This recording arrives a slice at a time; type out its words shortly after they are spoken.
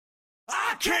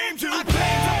came to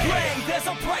play. There's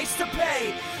a price to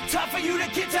pay. Time for you to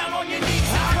get down on your knees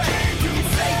and pray. You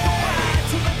say goodbye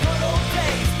to the good old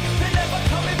days. They're never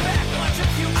coming back. Watch your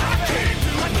future fade. I came to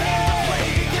play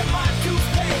to get my dues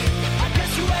paid. I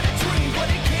guess you had a dream, but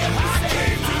it can't be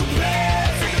saved. I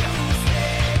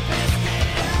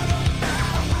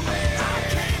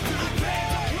came to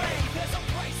play. There's a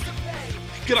price to pay.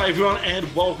 G'day everyone and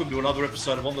welcome to another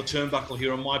episode of On the Turnbuckle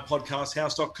here on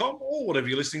mypodcasthouse.com or whatever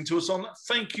you're listening to us on.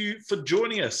 Thank you for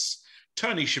joining us.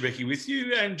 Tony Shebeki with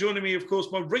you and joining me, of course,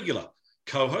 my regular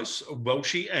co-hosts,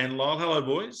 Welshie and Lyle. Hello,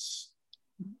 boys.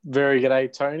 Very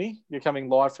g'day, Tony. You're coming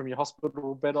live from your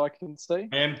hospital bed, I can see.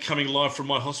 I am coming live from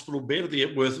my hospital bed at the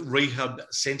Epworth Rehab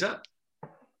Centre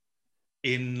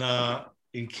in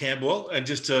Camberwell. And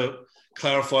just to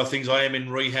clarify things, I am in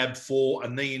rehab for a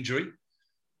knee injury,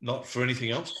 not for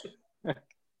anything else.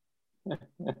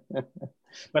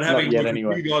 But having worked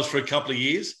with you guys for a couple of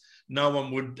years, no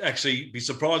one would actually be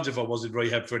surprised if I was in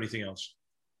rehab for anything else.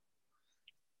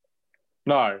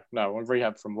 No, I'm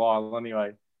rehab from Lyle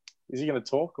anyway. Is he going to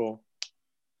talk or?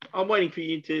 I'm waiting for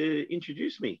you to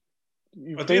introduce me.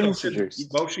 You've been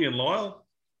introduced. Welshie and Lyle.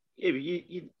 Yeah, but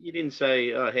you didn't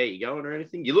say, how you going or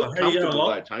anything. You look comfortable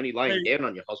though, Tony, laying down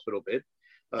on your hospital bed.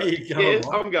 How you going,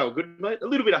 Lyle? I'm going good, mate. A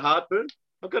little bit of heartburn.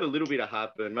 I've got a little bit of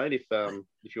heartburn, mate, if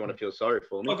you want to feel sorry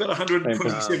for me. I've got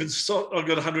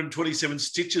 127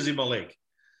 stitches in my leg.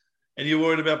 And you're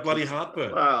worried about bloody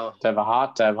heartburn. Wow. To have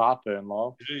heartburn,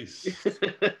 Lyle. Jeez.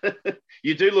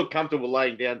 You do look comfortable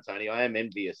laying down, Tony. I am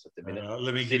envious at the minute.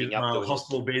 Let me give you,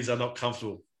 hospital beds are not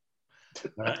comfortable.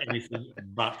 Anything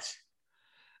but.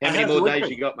 How many more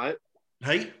days you got, mate?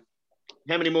 Hey?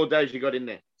 How many more days you got in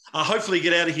there? Hopefully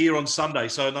get out of here on Sunday,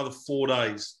 so another 4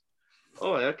 days.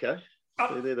 Oh, okay.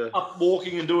 Up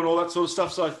walking and doing all that sort of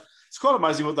stuff. So it's quite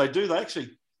amazing what they do.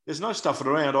 There's no stuffing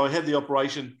around. I had the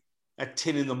operation at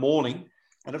 10 in the morning,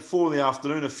 and at 4 in the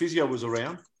afternoon, a physio was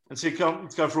around and said, "Come,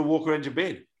 let's go for a walk around your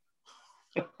bed."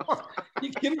 Are you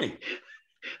kidding me?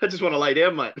 I just want to lay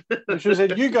down, mate. I should have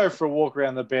said, you go for a walk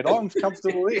around the bed. I'm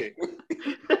comfortable here.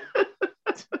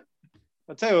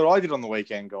 I'll tell you what I did on the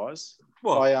weekend, guys.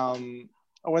 What?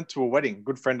 I went to a wedding, a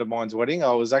good friend of mine's wedding.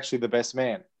 I was actually the best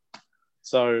man.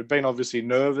 So been obviously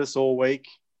nervous all week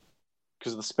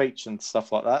because of the speech and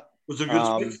stuff like that. Was it a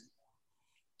good speech?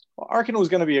 I reckon it was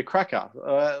going to be a cracker.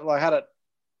 I had it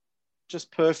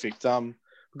just perfect. We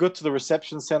got to the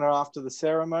reception centre after the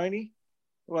ceremony.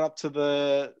 Went up to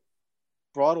the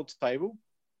bridal table.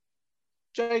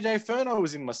 JJ Furno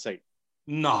was in my seat.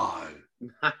 No.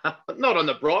 Not on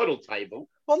the bridal table.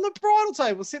 On the bridal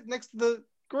table, sitting next to the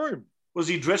groom. Was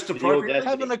he dressed appropriately?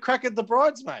 Having a crack at the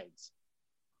bridesmaids.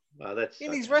 Oh, that's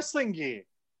in his wrestling gear.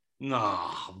 No,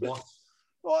 what?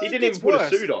 Well, he didn't even put a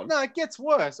suit on. No, it gets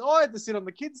worse. I had to sit on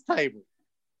the kids' table.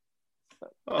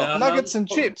 Oh, nuggets and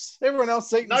chips. Everyone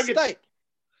else eating steak.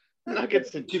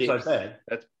 Nuggets and chips. So bad.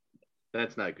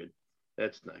 That's no good.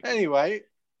 That's no good. Anyway,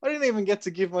 I didn't even get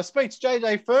to give my speech.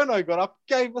 JJ Furno got up,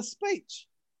 gave a speech.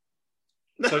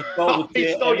 So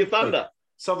he stole your thunder.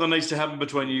 Something needs to happen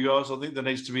between you guys. I think there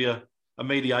needs to be a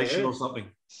mediation or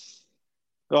something.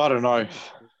 I don't know.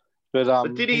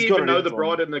 But did he even know the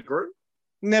bride and the groom?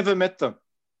 Never met them.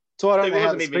 So I don't know how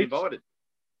wasn't even invited.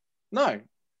 No.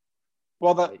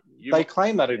 Well, they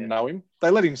claim they didn't know him. They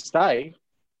let him stay.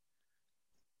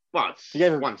 Once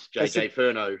JJ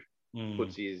Furno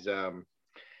puts his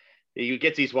he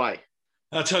gets his way.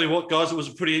 I'll tell you what, guys, it was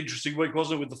a pretty interesting week,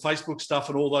 wasn't it, with the Facebook stuff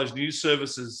and all those news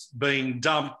services being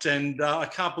dumped. And I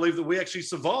can't believe that we actually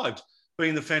survived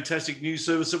being the fantastic news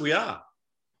service that we are.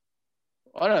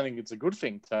 I don't think it's a good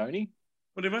thing, Tony.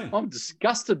 What do you mean? I'm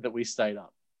disgusted that we stayed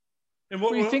up. And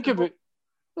what do you think of it?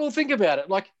 Well, think about it.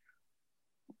 Like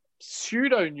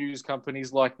pseudo news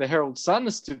companies like the Herald Sun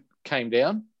came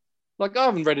down. Like I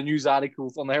haven't read a news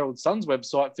article on the Herald Sun's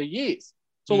website for years.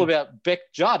 It's all about Beck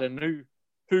Judd and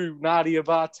who Nadia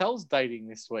Bartel's dating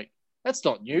this week. That's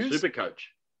not news. Supercoach.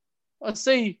 I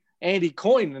see Andy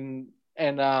Coyne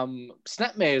and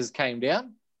Snapmares came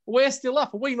down. We're still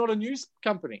up. Are we not a news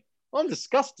company? I'm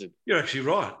disgusted. You're actually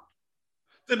right.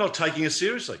 They're not taking us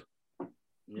seriously.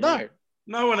 No.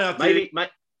 No one out there.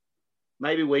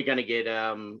 Maybe we're going to get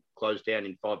closed down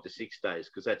in 5 to 6 days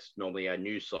because that's normally our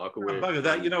news cycle. Bugger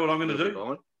that. You know what I'm going to do?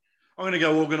 I'm going to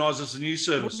go organise us a news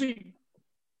service. They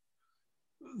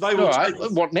will.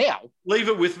 What now? Leave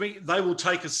it with me. They will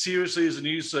take us seriously as a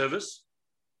news service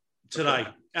today,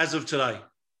 as of today.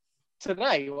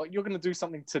 Today? Well, you're going to do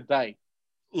something today.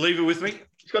 Leave it with me.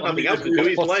 He's got nothing else to do.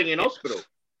 He's laying in hospital.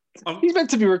 He's meant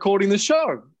to be recording the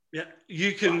show. Yeah,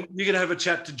 you can have a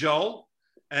chat to Joel,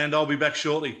 and I'll be back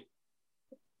shortly.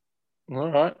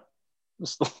 All right.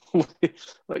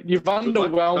 Like, you've luck,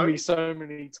 underwhelmed Tony. me so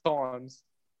many times.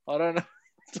 I don't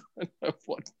know,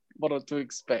 what to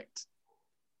expect.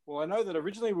 Well, I know that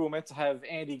originally we were meant to have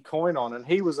Andy Coyne on, and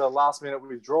he was a last-minute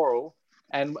withdrawal.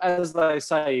 And as they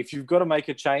say, if you've got to make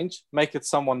a change, make it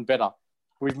someone better.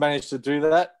 We've managed to do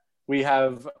that. We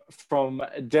have, from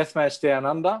Deathmatch Down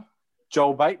Under,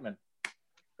 Joel Bateman.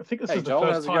 I think this Hey, is the Joel,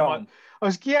 first how's it time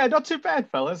going? yeah, not too bad,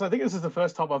 fellas. I think this is the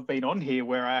first time I've been on here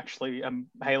where I actually am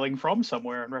hailing from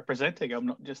somewhere and representing. I'm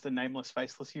not just a nameless,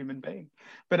 faceless human being.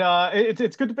 But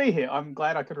it's good to be here. I'm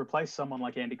glad I could replace someone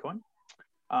like Andy Coyne.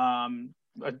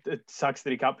 It sucks that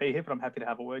he can't be here, but I'm happy to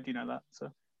have a word. You know that.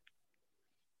 So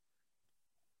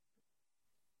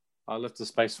I left the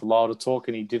space for Lyle to talk,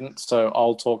 and he didn't, so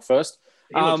I'll talk first.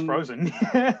 he looks frozen.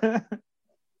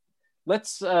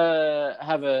 Let's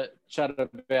have a chat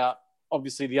about,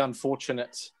 obviously, the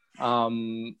unfortunate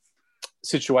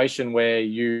situation where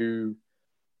you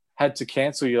had to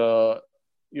cancel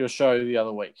your show the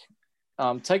other week.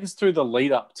 Take us through the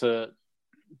lead up to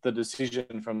the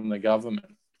decision from the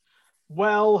government.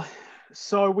 Well,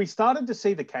 so we started to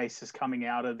see the cases coming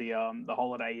out of the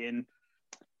Holiday Inn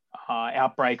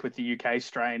outbreak with the UK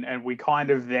strain, and we kind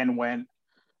of then went,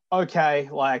 okay,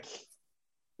 like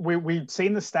we'd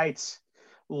seen the States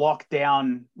lock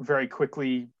down very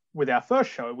quickly with our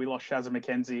first show. We lost Shazza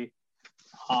McKenzie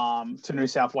to New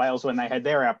South Wales when they had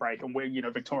their outbreak, and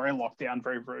Victoria locked down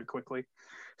very, very quickly.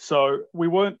 So we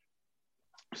weren't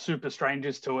super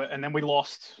strangers to it. And then we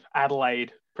lost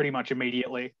Adelaide pretty much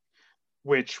immediately,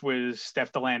 which was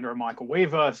Steph DeLander and Michael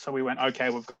Weaver. So we went, okay,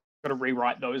 we've got to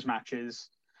rewrite those matches.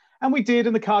 And we did,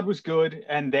 and the card was good.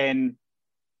 And then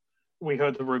we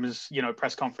heard the rumors,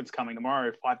 press conference coming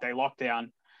tomorrow, 5-day lockdown.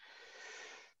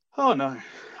 Oh, no.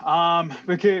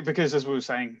 Because as we were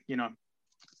saying,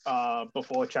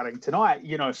 before chatting tonight,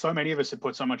 so many of us had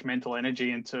put so much mental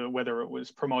energy into whether it was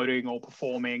promoting or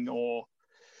performing or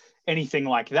anything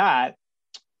like that,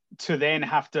 to then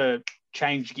have to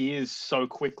change gears so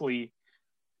quickly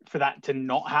for that to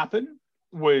not happen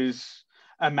was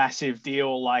a massive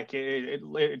deal. Like it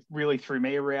really threw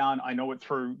me around. I know it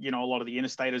threw, a lot of the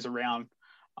interstaters around,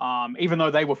 even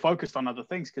though they were focused on other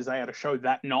things because they had a show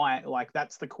that night. Like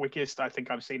that's the quickest I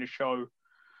think I've seen a show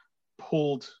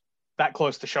pulled that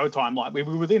close to showtime. Like we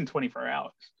were within 24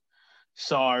 hours.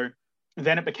 So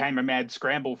then it became a mad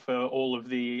scramble for all of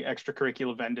the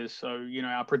extracurricular vendors. So,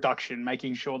 our production,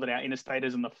 making sure that our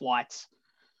interstaters and the flights,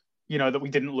 that we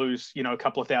didn't lose, a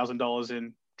couple of $1,000s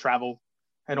in travel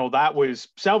and all that was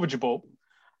salvageable.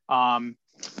 And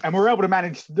we were able to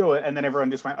manage to do it. And then everyone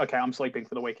just went, okay, I'm sleeping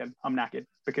for the weekend. I'm knackered,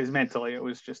 because mentally it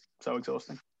was just so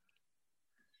exhausting.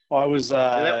 I was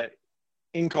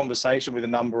in conversation with a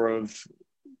number of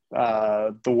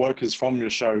the workers from your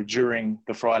show during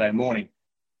the Friday morning.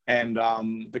 And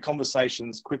the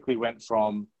conversations quickly went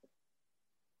from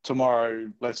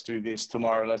tomorrow, let's do this,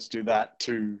 tomorrow, let's do that,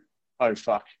 to, oh,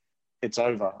 fuck, it's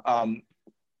over.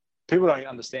 People don't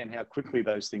understand how quickly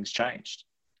those things changed.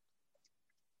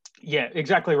 Yeah,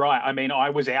 exactly right. I mean, I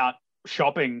was out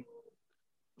shopping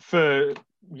for,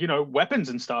 weapons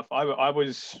and stuff. I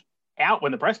was out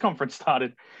when the press conference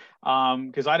started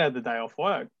because I'd had the day off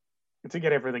work to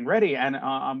get everything ready. And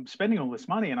I'm spending all this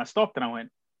money. And I stopped and I went,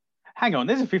 hang on,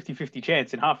 there's a 50-50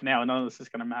 chance in half an hour none of this is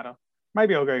going to matter.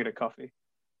 Maybe I'll go get a coffee.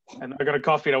 And I got a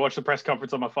coffee and I watched the press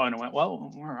conference on my phone and went,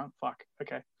 well, all right, fuck,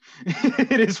 okay.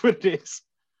 It is what it is.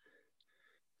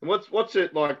 What's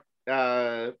it like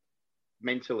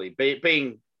mentally,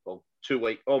 being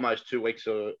almost 2 weeks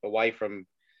away from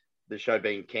the show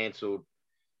being cancelled?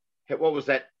 What was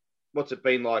that? What's it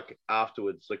been like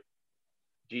afterwards? Like,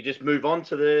 do you just move on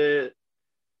to the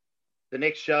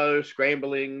next show,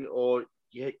 scrambling, or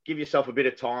you give yourself a bit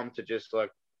of time to just like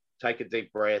take a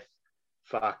deep breath?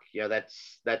 Fuck, that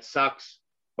sucks,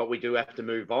 but we do have to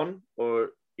move on. Or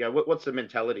what's the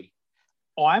mentality?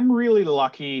 I'm really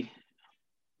lucky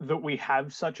that we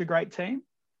have such a great team,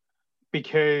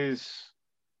 because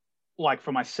like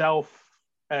for myself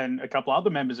and a couple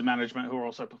other members of management who are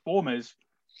also performers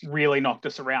really knocked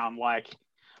us around. Like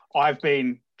I've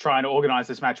been trying to organize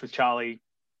this match with Charlie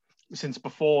since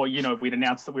before, we'd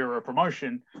announced that we were a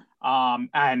promotion.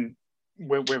 And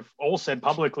we've all said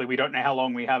publicly, we don't know how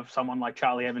long we have someone like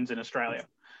Charlie Evans in Australia.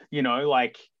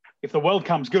 Like if the world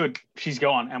comes good, she's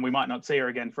gone and we might not see her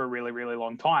again for a really, really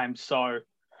long time. So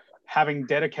having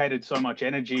dedicated so much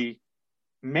energy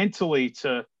mentally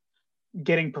to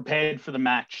getting prepared for the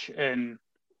match, and,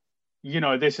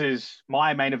 this is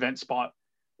my main event spot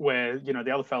where,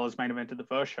 the other fellas main evented the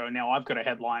first show. Now I've got a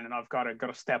headline and I've got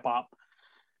to step up.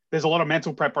 There's a lot of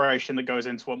mental preparation that goes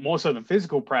into it, more so than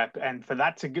physical prep. And for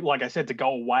that to, like I said, to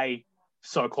go away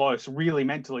so close really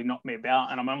mentally knocked me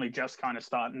about. And I'm only just kind of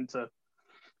starting to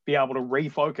be able to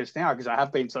refocus now because I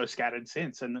have been so scattered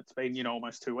since. And it's been,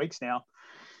 almost 2 weeks now.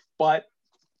 But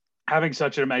having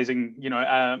such an amazing,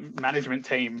 management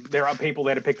team, there are people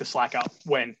there to pick the slack up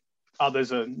when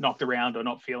others are knocked around or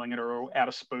not feeling it or out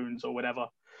of spoons or whatever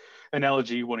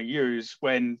analogy you want to use.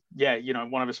 When,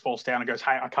 one of us falls down and goes,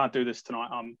 hey, I can't do this tonight.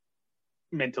 I'm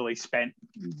mentally spent.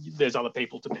 There's other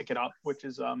people to pick it up, which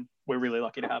is we're really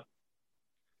lucky to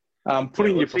have.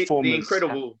 Putting your performance... The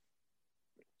incredible...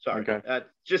 Sorry. Okay.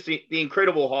 Just the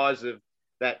incredible highs of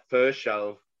that first show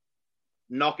of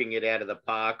knocking it out of the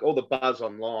park, all the buzz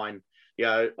online,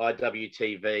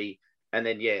 IWTV, and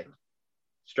then,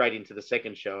 straight into the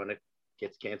second show, and it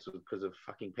gets cancelled because of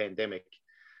fucking pandemic.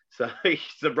 So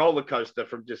it's a roller coaster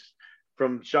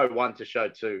from show 1 to show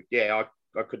 2. Yeah,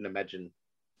 I couldn't imagine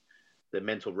the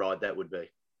mental ride that would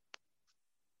be.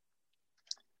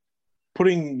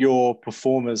 Putting your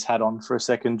performer's hat on for a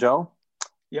second, Joel.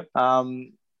 Yep.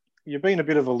 You've been a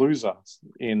bit of a loser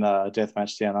in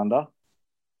Deathmatch Down Under.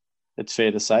 It's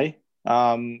fair to say.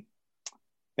 Now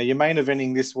you're main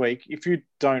eventing this week. If you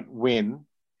don't win,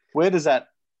 where does that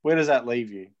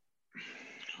leave you?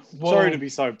 Well, sorry to be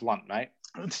so blunt, mate.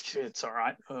 It's all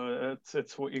right.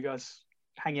 It's what you guys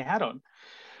hang your hat on.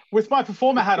 With my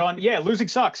performer hat on, losing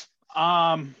sucks.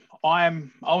 I'm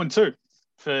 0-2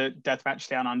 for Deathmatch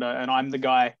Down Under, and I'm the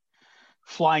guy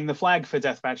flying the flag for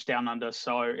Deathmatch Down Under.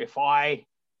 So if I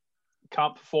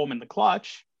can't perform in the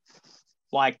clutch,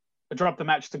 like I dropped the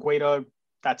match to Guido,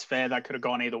 that's fair. That could have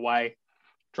gone either way.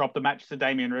 Dropped the match to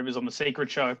Damian Rivers on the Secret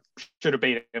Show, should have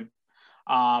beat him.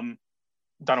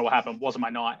 Don't know what happened. Wasn't my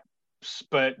night.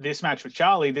 But this match with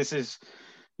Charlie, this is,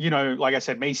 like I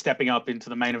said, me stepping up into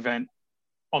the main event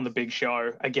on the big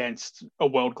show against a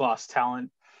world-class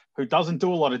talent who doesn't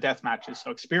do a lot of death matches.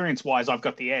 So experience-wise, I've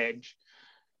got the edge.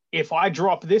 If I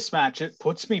drop this match, it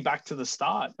puts me back to the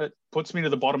start. It puts me to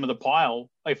the bottom of the pile.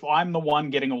 If I'm the one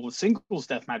getting all the singles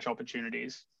deathmatch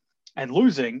opportunities and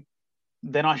losing,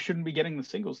 then I shouldn't be getting the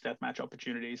singles deathmatch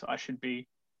opportunities. I should be,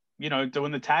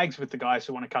 doing the tags with the guys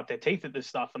who want to cut their teeth at this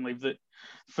stuff and leave it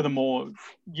for the more,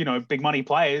 big money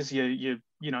players, your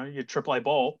AAA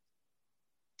ball,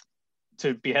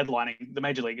 to be headlining the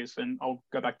major leaguers. And I'll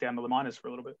go back down to the minors for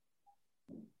a little bit.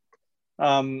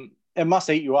 It must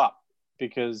eat you up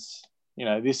because,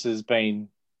 this has been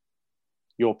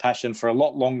your passion for a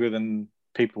lot longer than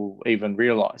people even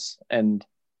realize. And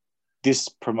this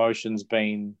promotion's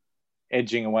been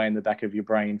edging away in the back of your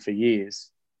brain for years.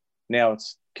 Now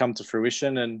it's come to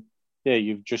fruition and,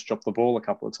 you've just dropped the ball a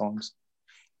couple of times.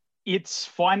 It's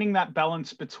finding that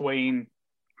balance between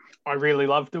I really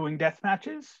love doing death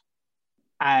matches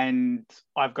and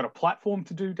I've got a platform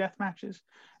to do death matches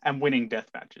and winning death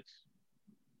matches.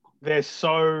 There's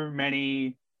so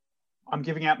many... I'm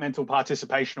giving out mental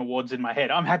participation awards in my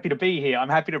head. I'm happy to be here. I'm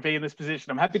happy to be in this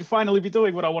position. I'm happy to finally be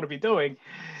doing what I want to be doing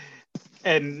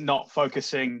and not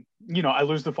focusing. I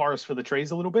lose the forest for the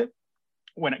trees a little bit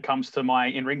when it comes to my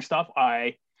in-ring stuff.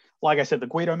 Like I said, the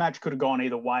Guido match could have gone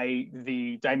either way.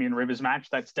 The Damian Rivers match,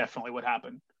 that's definitely what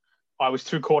happened. I was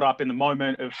too caught up in the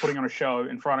moment of putting on a show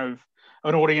in front of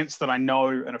an audience that I know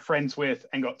and are friends with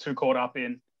and got too caught up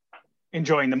in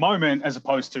enjoying the moment as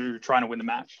opposed to trying to win the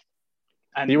match.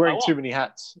 And you're wearing too many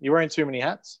hats. You're wearing too many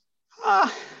hats?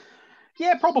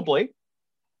 Yeah, probably.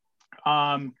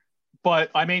 But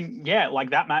I mean, like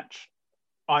that match,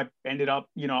 I ended up,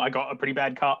 I got a pretty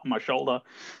bad cut on my shoulder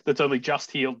that's only just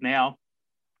healed now.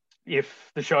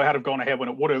 If the show had have gone ahead when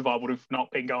it would have, I would have not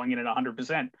been going in at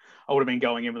 100%. I would have been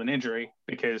going in with an injury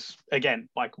because, again,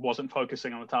 wasn't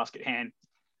focusing on the task at hand.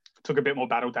 Took a bit more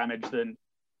battle damage than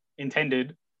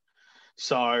intended.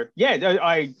 So,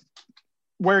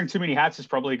 wearing too many hats is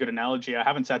probably a good analogy. I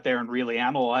haven't sat there and really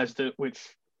analyzed it, which,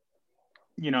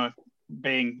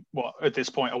 being, at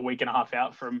this point, a week and a half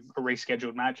out from a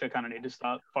rescheduled match, I kind of need to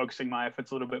start focusing my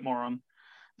efforts a little bit more on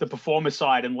the performer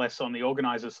side and less on the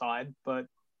organizer side. But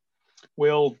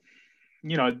we'll,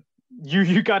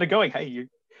 you got to going, hey,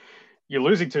 you're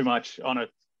losing too much on a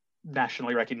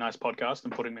nationally recognized podcast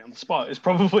and putting me on the spot is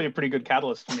probably a pretty good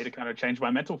catalyst for me to kind of change my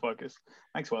mental focus.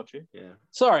 Thanks, Welchie. Yeah.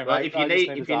 Sorry, well, mate.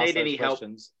 If you need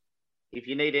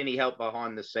any help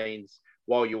behind the scenes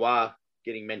while you are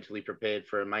getting mentally prepared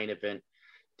for a main event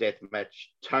death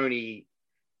match, Tony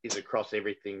is across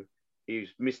everything. He's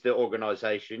Mr.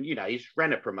 Organization. He's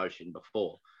ran a promotion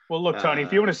before. Well, look, Tony,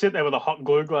 if you want to sit there with a hot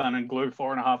glue gun and glue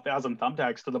 4,500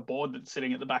 thumbtacks to the board that's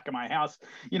sitting at the back of my house,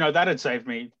 that'd save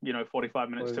me, 45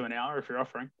 minutes to an hour if you're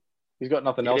offering. He's got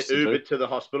nothing else to do. Uber to the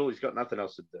hospital. He's got nothing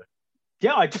else to do.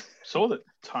 Yeah, I just saw that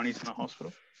Tony's in the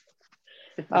hospital.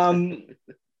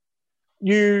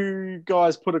 you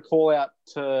guys put a call out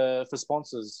for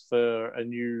sponsors for a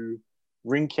new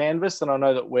ring canvas, and I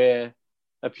know that we're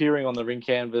appearing on the ring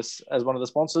canvas as one of the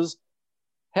sponsors.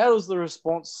 How was the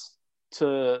response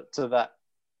to that?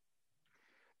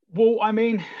 Well, I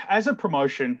mean, as a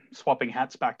promotion, swapping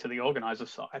hats back to the organizer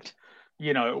side,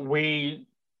 we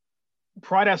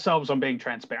pride ourselves on being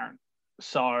transparent.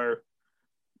 So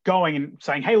going and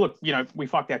saying, hey, look, we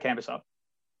fucked our canvas up.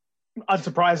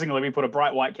 Unsurprisingly, we put a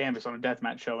bright white canvas on a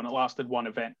deathmatch show and it lasted one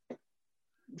event.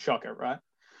 Shocker, right?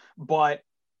 But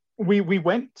we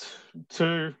went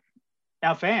to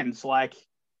our fans. Like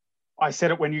I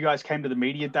said it when you guys came to the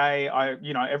media day.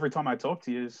 Every time I talk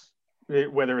to you,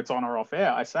 whether it's on or off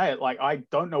air, I say it, like, I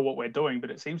don't know what we're doing,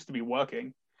 but it seems to be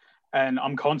working. And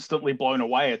I'm constantly blown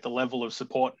away at the level of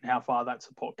support and how far that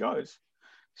support goes.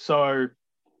 So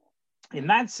in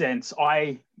that sense,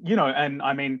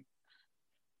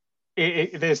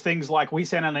 there's things like we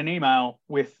sent out an email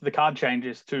with the card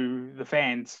changes to the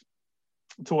fans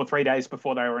 2 or 3 days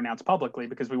before they were announced publicly,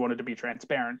 because we wanted to be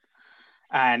transparent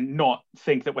and not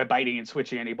think that we're baiting and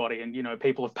switching anybody. And,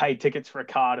 people have paid tickets for a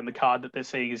card and the card that they're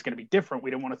seeing is going to be different.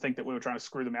 We don't want to think that we were trying to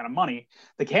screw them out of money.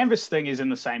 The canvas thing is in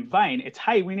the same vein. It's,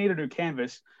 hey, we need a new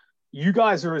canvas. You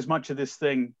guys are as much of this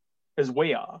thing as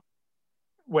we are,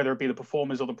 whether it be the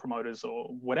performers or the promoters or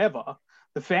whatever.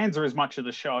 The fans are as much of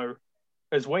the show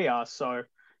as we are. So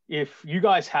if you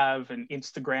guys have an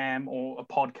Instagram or a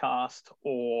podcast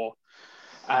or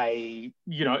a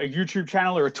YouTube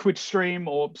channel or a Twitch stream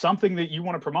or something that you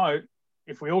want to promote,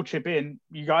 if we all chip in,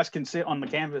 you guys can sit on the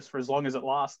canvas for as long as it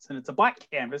lasts. And it's a black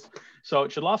canvas, so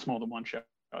it should last more than one show.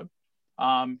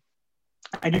 And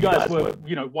you guys were,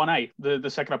 1A, the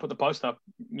second I put the post up,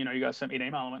 you guys sent me an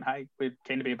email and went, hey, we're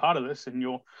keen to be a part of this. And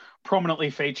you're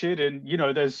prominently featured. And,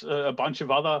 there's a bunch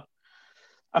of other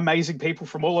amazing people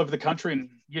from all over the country and,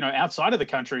 outside of the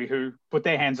country who put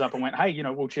their hands up and went, hey,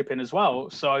 we'll chip in as well.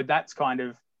 So that's kind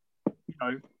of,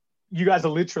 you guys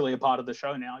are literally a part of the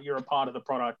show now. You're a part of the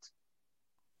product,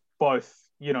 both,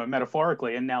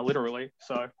 metaphorically and now literally.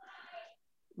 So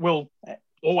we'll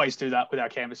always do that with our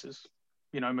canvases.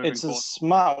 It's a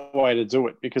smart way to do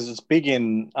it because it's big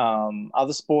in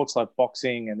other sports like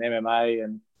boxing and MMA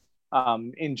and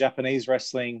in Japanese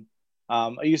wrestling.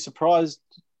 Are you surprised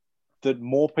that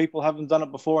more people haven't done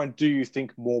it before? And do you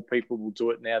think more people will do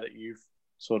it now that you've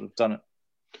sort of done it?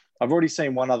 I've already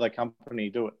seen one other company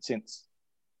do it since.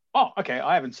 Oh, okay.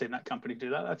 I haven't seen that company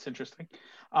do that. That's interesting.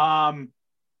 Yeah,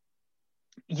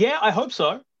 I hope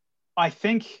so. I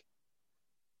think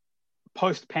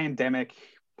post-pandemic,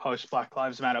 post-Black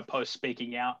Lives Matter,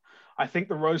 post-speaking out, I think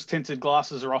the rose-tinted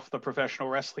glasses are off the professional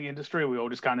wrestling industry. We all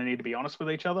just kind of need to be honest with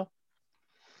each other.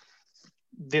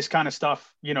 This kind of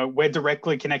stuff, we're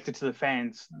directly connected to the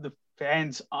fans. The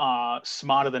fans are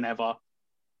smarter than ever.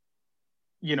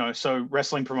 So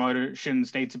wrestling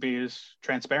promotions need to be as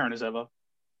transparent as ever.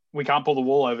 We can't pull the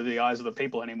wool over the eyes of the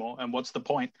people anymore. And what's the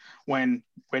point when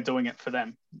we're doing it for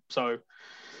them? So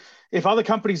if other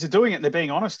companies are doing it, they're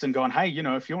being honest and going, hey,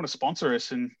 if you want to sponsor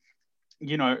us and,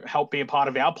 help be a part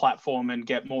of our platform and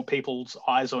get more people's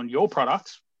eyes on your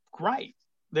products, great.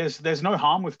 There's no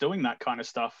harm with doing that kind of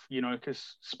stuff,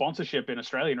 because sponsorship in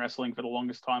Australian wrestling for the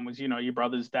longest time was, your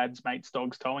brother's, dad's, mate's,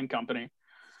 dog's towing company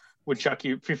would chuck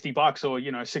you $50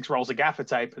 or, 6 rolls of gaffer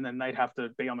tape, and then they'd have to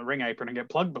be on the ring apron and get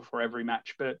plugged before every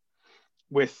match. But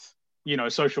with,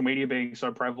 social media being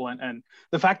so prevalent and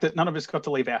the fact that none of us got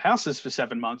to leave our houses for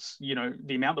 7 months,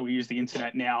 the amount that we use the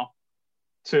internet now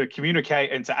to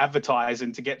communicate and to advertise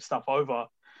and to get stuff over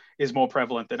is more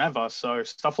prevalent than ever. So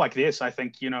stuff like this, I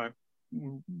think,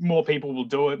 more people will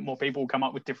do it. More people will come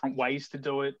up with different ways to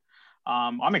do it.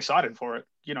 I'm excited for it.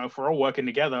 If we're all working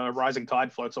together, a rising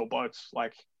tide floats all boats.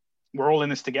 Like, we're all in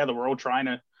this together. We're all trying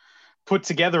to put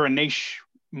together a niche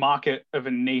market of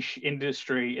a niche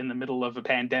industry in the middle of a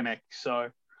pandemic. So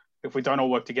if we don't all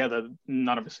work together,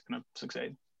 none of us are going to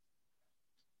succeed.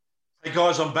 Hey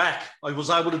guys, I'm back. I was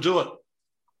able to do it.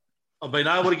 I've been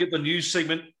able to get the news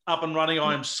segment up and running.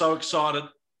 I am so excited.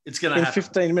 It's going to happen. In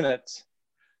 15 minutes.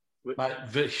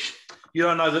 Mate, you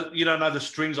don't know the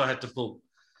strings I had to pull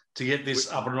to get this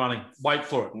up and running. Wait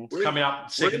for it. It's coming up.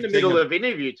 We're in the middle of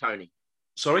interview, Tony.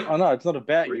 Sorry? Oh, no, it's not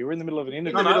about you. We're in the middle of an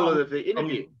interview.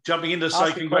 I'm jumping in to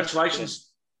say congratulations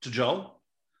to Joel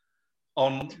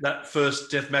on that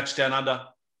first Deathmatch Down Under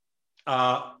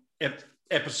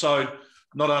episode,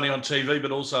 not only on TV,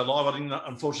 but also live. I didn't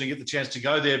unfortunately get the chance to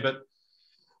go there, but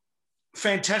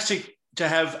fantastic to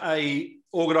have a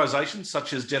organisation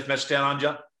such as Deathmatch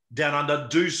Down Under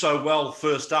do so well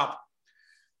first up.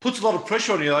 Puts a lot of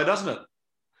pressure on you though, doesn't it?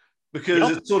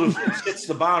 Because it sort of sets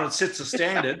the bar and it sets the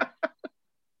standard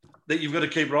that you've got to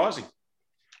keep rising.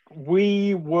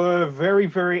 We were very,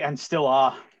 very, and still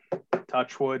are,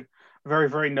 touch wood, very,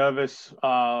 very nervous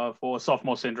for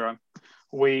sophomore syndrome.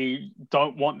 We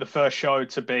don't want the first show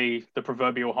to be the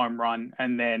proverbial home run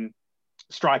and then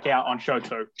strike out on show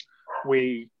 2.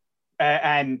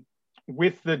 And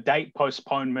with the date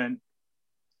postponement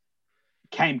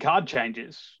came card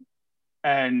changes,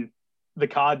 and the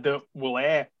card that will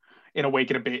air in a week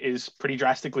and a bit is pretty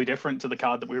drastically different to the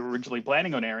card that we were originally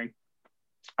planning on airing.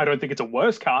 I don't think it's a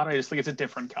worse card. I just think it's a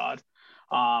different card.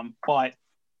 But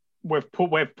we've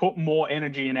put more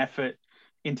energy and effort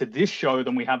into this show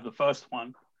than we have the first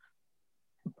one.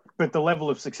 But the level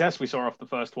of success we saw off the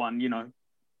first one, you know,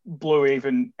 blew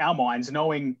even our minds,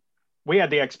 knowing we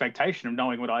had the expectation of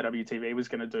knowing what IWTV was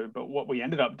going to do. But what we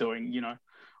ended up doing, you know,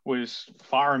 was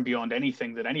far and beyond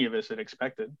anything that any of us had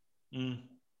expected. Mm.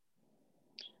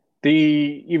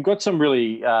 You've got some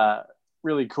really,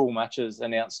 really cool matches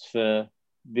announced for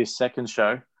this second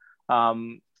show.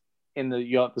 You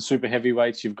got the super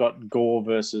heavyweights. You've got Gore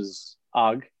versus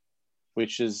UG,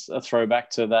 which is a throwback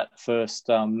to that first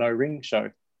no ring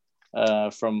show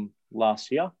from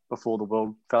last year before the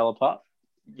world fell apart.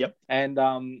 Yep.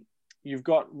 And you've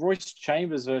got Royce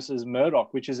Chambers versus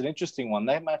Murdoch, which is an interesting one.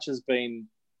 That match has been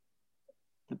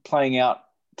playing out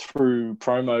through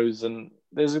promos, and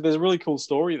there's a really cool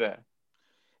story there.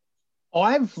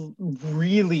 I've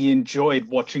really enjoyed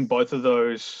watching both of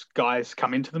those guys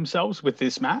come into themselves with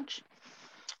this match.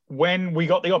 When we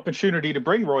got the opportunity to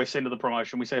bring Royce into the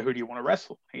promotion, we said, who do you want to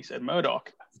wrestle? He said,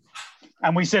 Murdoch.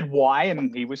 And we said, why?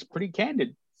 And he was pretty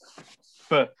candid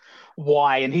for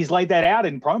why. And he's laid that out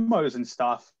in promos and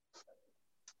stuff.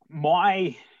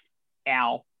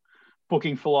 Our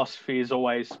booking philosophy is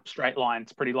always straight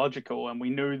lines, pretty logical. And we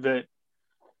knew that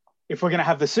if we're going to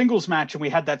have the singles match, and we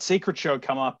had that secret show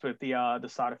come up at the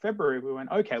start of February, we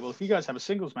went, okay, well, if you guys have a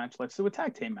singles match, let's do a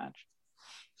tag team match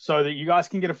so that you guys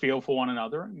can get a feel for one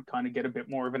another and kind of get a bit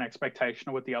more of an expectation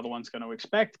of what the other one's going to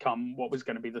expect come what was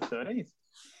going to be the 13th.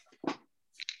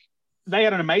 They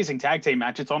had an amazing tag team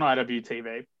match. It's on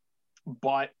IWTV,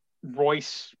 but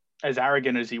Royce, as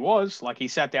arrogant as he was, like, he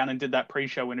sat down and did that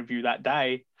pre-show interview that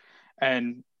day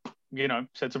and, you know,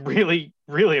 said some really,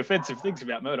 really offensive things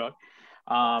about Murdoch.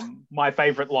 My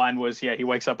favorite line was, he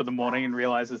wakes up in the morning and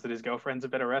realizes that his girlfriend's a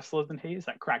better wrestler than he is.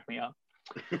 That cracked me up.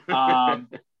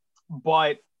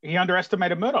 But he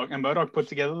underestimated Murdoch, and Murdoch put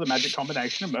together the magic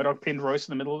combination, and Murdoch pinned Royce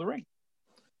in the middle of the ring.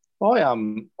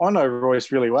 I know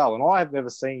Royce really well, and I've never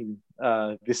seen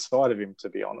this side of him, to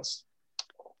be honest.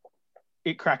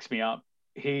 It cracks me up.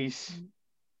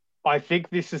 I think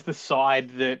this is the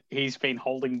side that he's been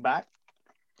holding back,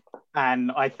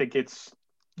 and I think it's,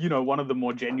 you know, one of the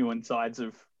more genuine sides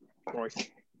of Royce.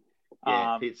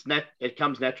 Yeah, it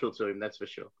comes natural to him, that's for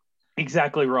sure.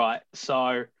 Exactly right.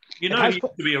 So, you know, he used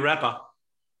to be a rapper.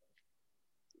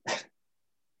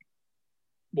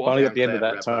 Only at the end of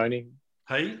that, Tony.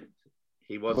 Hey?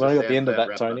 He was only at the end of that,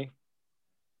 rapper. Tony.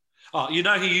 Oh, you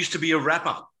know, he used to be a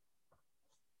rapper.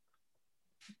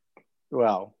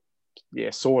 Well, yeah,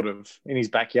 sort of, in his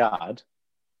backyard.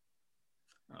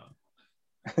 Oh.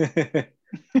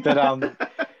 But,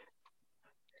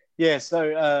 yeah,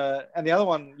 so, and the other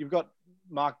one, you've got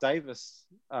Mark Davis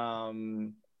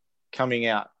coming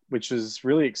out, which is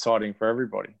really exciting for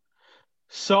everybody.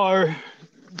 So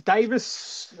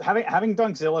Davis, having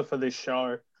Dunkzilla for this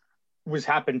show was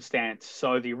happenstance.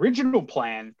 So the original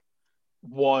plan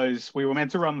was we were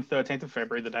meant to run the 13th of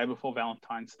February, the day before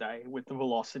Valentine's Day, with the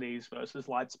Velocities versus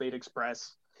Lightspeed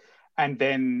Express. And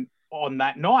then on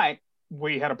that night,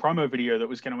 we had a promo video that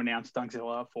was going to announce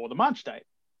Dunkzilla for the March date,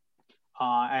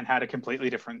 and had a completely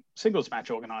different singles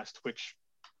match organized, which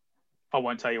I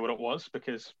won't tell you what it was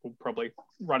because we'll probably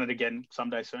run it again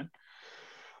someday soon.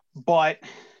 But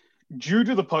due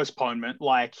to the postponement,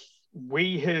 like,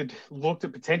 we had looked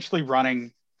at potentially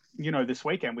running, you know, this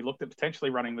weekend, we looked at potentially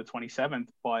running the 27th,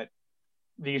 but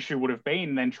the issue would have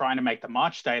been then trying to make the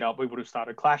March date up. We would have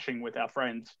started clashing with our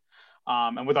friends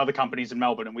and with other companies in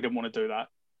Melbourne, and we didn't want to do that.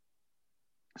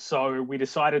 So we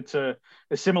decided to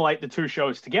assimilate the two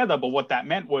shows together. But what that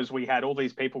meant was we had all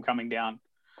these people coming down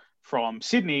from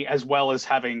Sydney, as well as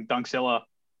having Dunkzilla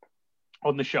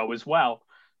on the show as well.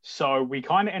 So we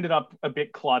kind of ended up a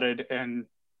bit cluttered. And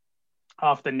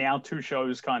after now 2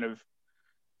 shows kind of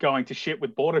going to shit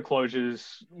with border closures,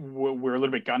 we're a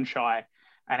little bit gun shy.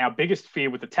 And our biggest fear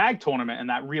with the tag tournament and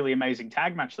that really amazing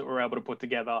tag match that we're able to put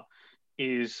together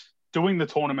is doing the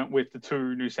tournament with the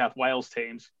 2 New South Wales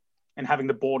teams and having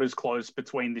the borders closed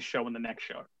between this show and the next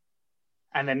show,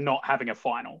 and then not having a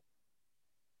final,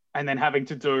 and then having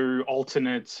to do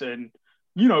alternates, and,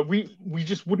 you know, we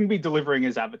just wouldn't be delivering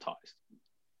as advertised.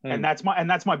 And that's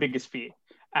my biggest fear.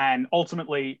 And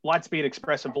ultimately, Lightspeed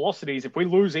Express and Velocities, if we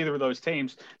lose either of those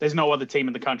teams, there's no other team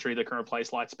in the country that can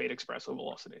replace Lightspeed Express or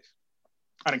Velocities.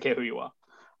 I don't care who you are.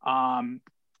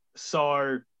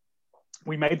 So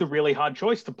we made the really hard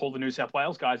choice to pull the New South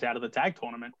Wales guys out of the tag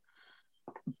tournament.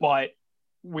 But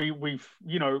we've,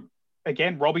 you know,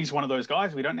 again, Robbie's one of those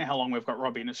guys. We don't know how long we've got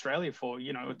Robbie in Australia for.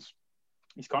 You know,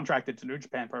 he's contracted to New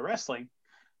Japan Pro Wrestling.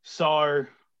 So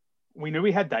we knew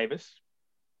we had Davis.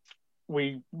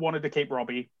 We wanted to keep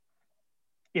Robbie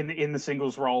in the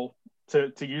singles role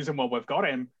to use him while we've got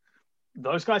him.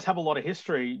 Those guys have a lot of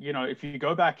history. You know, if you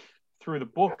go back through the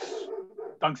books,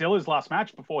 Dunkzilla's last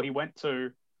match before he went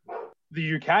to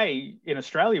the UK in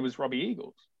Australia was Robbie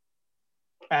Eagles.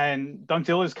 And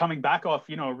Dunkzilla's coming back off,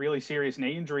 you know, a really serious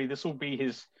knee injury. This will be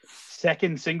his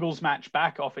second singles match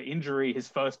back off an injury, his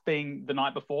first being the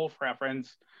night before for our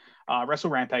friends Wrestle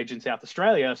Rampage in South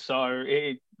Australia. So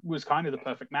it was kind of the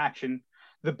perfect match and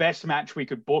the best match we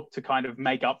could book to kind of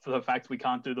make up for the fact we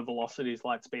can't do the Velocities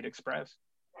Lightspeed Express.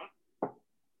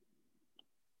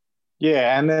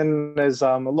 Yeah, and then there's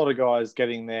a lot of guys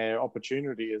getting their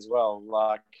opportunity as well.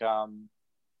 Like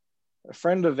a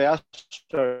friend of our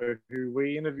show who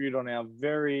we interviewed on our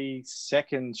very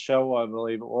second show, I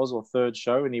believe it was, or third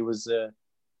show, and he was a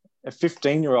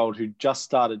 15-year-old who just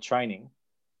started training.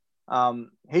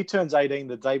 He turns 18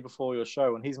 the day before your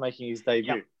show, and he's making his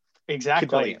debut. Yep,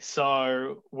 exactly.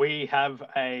 So we have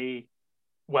a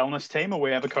wellness team, or we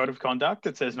have a code of conduct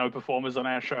that says no performers on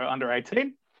our show under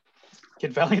 18.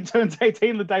 Kid Valiant turns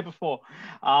 18 the day before.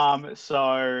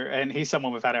 And he's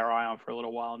someone we've had our eye on for a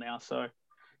little while now. So,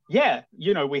 yeah,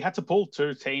 you know, we had to pull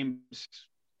 3 teams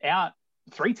out.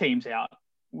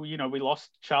 We lost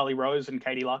Charlie Rose and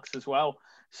Katie Lux as well.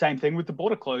 Same thing with the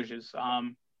border closures.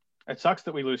 It sucks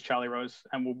that we lose Charlie Rose,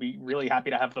 and we'll be really happy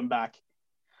to have them back,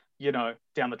 you know,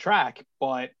 down the track.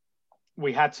 But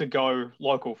we had to go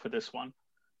local for this one,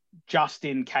 just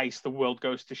in case the world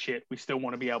goes to shit. We still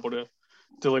want to be able to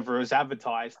deliver as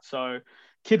advertised. So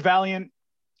Kid Valiant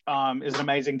is an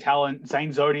amazing talent.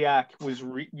 Zane Zodiac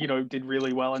did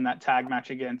really well in that tag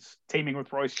match teaming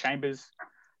with Royce Chambers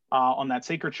on that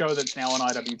secret show that's now on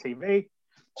IWTV.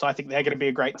 So I think they're going to be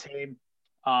a great team.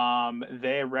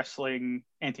 They're wrestling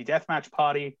Anti-Deathmatch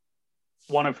Party,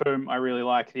 one of whom I really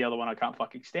like, the other one I can't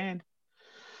fucking stand.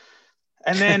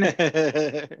 And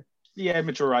then yeah,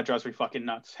 Mitchell Wright drives me fucking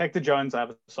nuts. Hector Jones I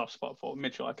have a soft spot for.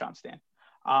 Mitchell I can't stand.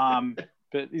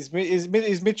 But is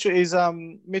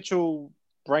Mitchell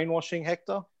brainwashing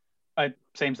Hector? It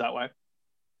seems that way,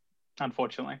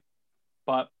 unfortunately.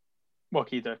 But what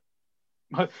can you do?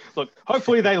 Look,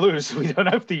 hopefully they lose so we don't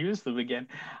have to use them again.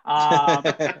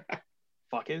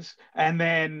 Fuckers. And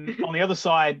then on the other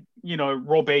side, you know,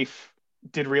 Raw Beef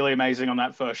did really amazing on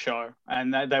that first show.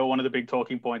 And they were one of the big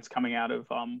talking points coming out of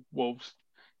Wolves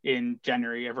in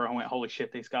January. Everyone went, holy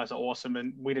shit, these guys are awesome.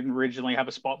 And we didn't originally have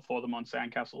a spot for them on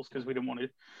Sandcastles because we didn't want to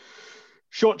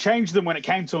shortchange them when it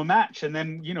came to a match. And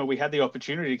then, you know, we had the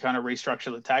opportunity to kind of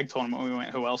restructure the tag tournament. We went,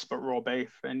 who else but Raw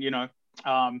Beef? And, you know,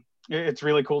 it's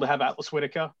really cool to have Atlas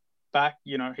Whitaker back.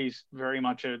 You know, he's very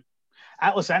much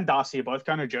Atlas and Darcy are both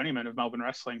kind of journeymen of Melbourne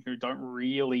wrestling who don't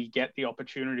really get the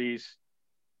opportunities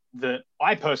that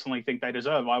I personally think they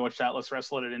deserve. I watched Atlas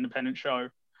wrestle at an independent show,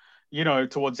 you know,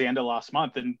 towards the end of last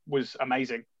month and was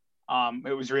amazing.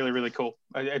 It was really, really cool.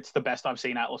 It's the best I've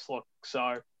seen Atlas look.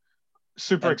 So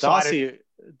super excited.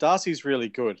 Darcy's really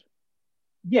good.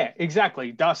 Yeah,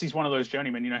 exactly. Darcy's one of those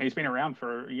journeymen. You know, he's been around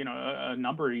for, you know, a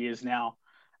number of years now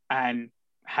and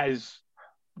has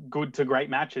good to great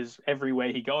matches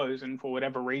everywhere he goes. And for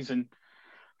whatever reason,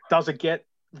 doesn't get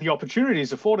the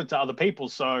opportunities afforded to other people.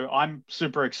 So I'm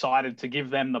super excited to give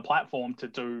them the platform to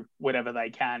do whatever they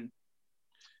can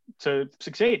to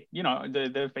succeed. You know,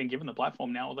 they've been given the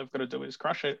platform now. All they've got to do is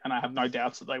crush it. And I have no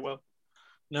doubts that they will.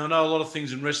 Now, I know a lot of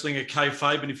things in wrestling are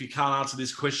kayfabe, and if you can't answer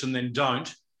this question, then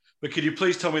don't. But could you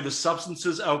please tell me the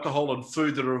substances, alcohol, and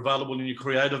food that are available in your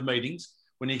creative meetings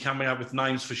when you're coming up with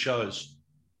names for shows?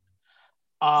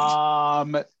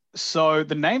 So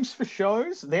the names for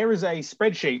shows, there is a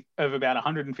spreadsheet of about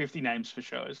 150 names for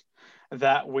shows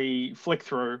that we flick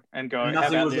through and go.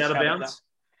 Nothing was out of bounds?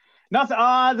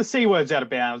 Nothing. The C word's out of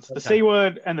bounds. Okay. The C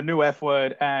word and the new F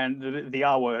word and the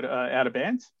R word are out of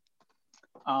bounds.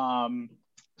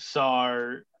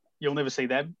 So you'll never see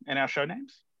them in our show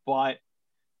names. But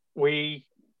we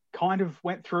kind of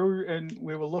went through and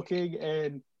we were looking,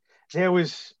 and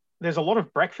there's a lot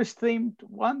of breakfast themed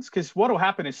ones, because what will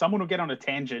happen is someone will get on a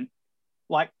tangent,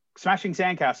 like Smashing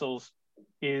Sandcastles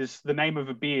is the name of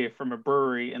a beer from a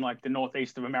brewery in like the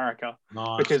northeast of America.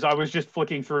 Nice. Because I was just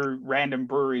flicking through random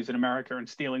breweries in America and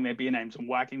stealing their beer names and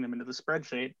whacking them into the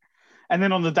spreadsheet. And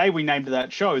then on the day we named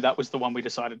that show, that was the one we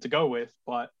decided to go with.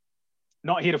 But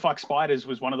Not Here to Fuck Spiders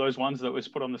was one of those ones that was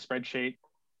put on the spreadsheet,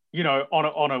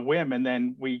 on a whim. And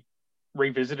then we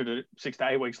revisited it 6 to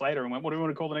 8 weeks later and went, what do we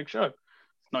want to call the next show?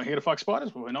 Not Here to Fuck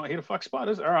Spiders? Well, we're not here to fuck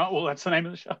spiders. All right, well, that's the name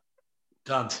of the show.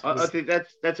 Done. I think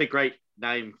that's a great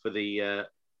name for the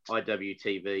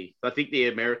IWTV. I think the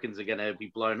Americans are going to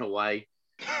be blown away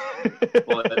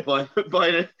by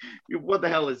what the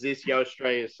hell is this?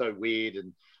 Australia is so weird,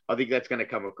 and I think that's going to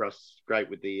come across great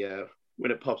with the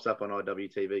when it pops up on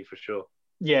IWTV for sure.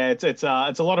 Yeah, it's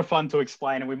a lot of fun to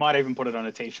explain, and we might even put it on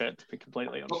a T-shirt, to be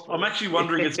completely honest. I'm actually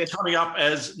wondering, it's coming up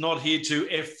as Not Here to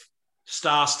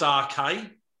F***K.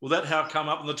 Will that how come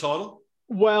up in the title?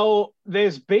 Well,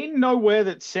 there's been nowhere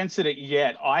that censored it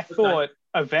yet. I thought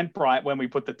Eventbrite, when we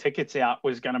put the tickets out,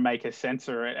 was going to make us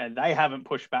censor it, and they haven't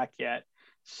pushed back yet.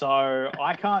 So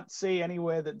I can't see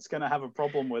anywhere that's going to have a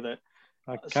problem with it.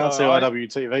 I can't see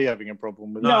IWTV having a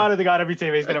problem with it. No, I don't think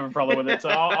IWTV is going to have a problem with it. So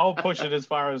I'll push it as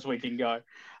far as we can go.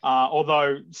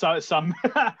 Although some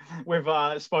we've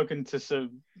spoken to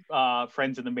some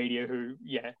friends in the media who,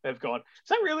 have gone, is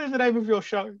that really the name of your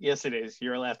show? Yes, it is.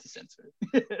 You're allowed to censor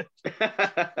it.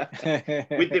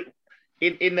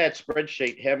 In that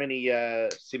spreadsheet, how many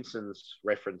Simpsons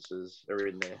references are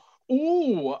in there?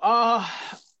 Ooh, a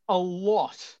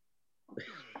lot.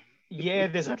 Yeah,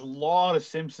 there's a lot of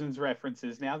Simpsons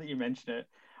references now that you mention it.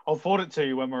 I'll forward it to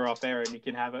you when we're off air and you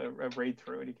can have a read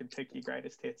through and you can pick your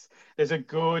greatest hits. There's a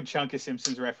good chunk of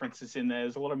Simpsons references in there.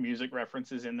 There's a lot of music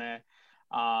references in there.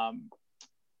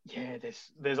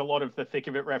 There's a lot of the thick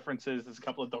of it references. There's a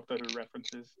couple of Doctor Who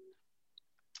references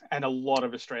and a lot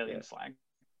of Australian slang.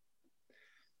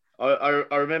 I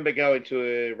remember going to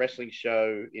a wrestling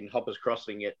show in Hoppers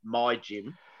Crossing at my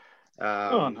gym.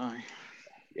 Oh, no.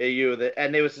 Yeah, you were there,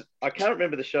 and there was, I can't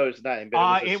remember the show's name,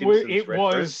 but it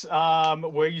was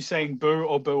were you saying Boo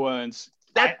or Boo Earns?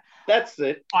 That's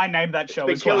it. I named that show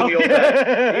as well. Killing me all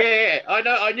day.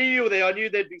 Yeah, I knew you were there. I knew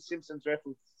there'd be Simpsons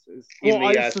references in the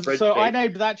spreadsheet. So I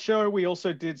named that show. We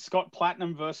also did Scott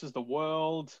Platinum versus the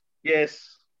World.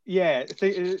 Yes. Yeah,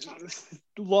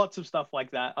 lots of stuff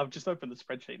like that. I've just opened the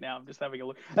spreadsheet now. I'm just having a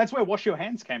look. That's where Wash Your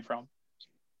Hands came from.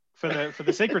 For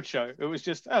the secret show, it was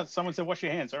just someone said wash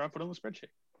your hands. All right, put it on the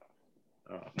spreadsheet.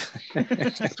 Oh,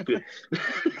 that's good.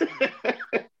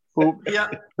 Well,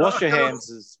 wash your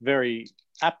hands is very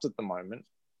apt at the moment.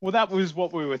 Well, that was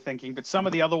what we were thinking, but some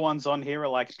of the other ones on here are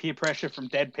like Peer Pressure from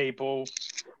Dead People,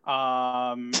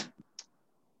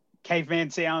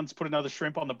 Caveman Sounds, Put Another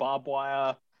Shrimp on the Barbed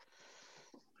Wire.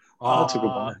 Oh, that's a good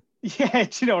one. Yeah, do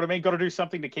you know what I mean? Got to do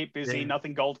something to keep busy. Yeah.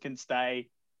 Nothing gold can stay.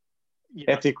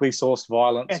 Ethically sourced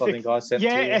violence, I think I sent to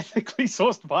you. Ethically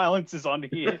sourced violence is on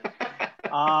here.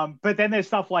 But then there's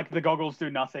stuff like The Goggles Do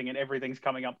Nothing and Everything's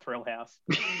Coming Up Thrill House.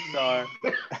 So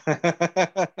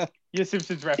your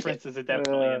Simpsons references are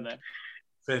definitely in there.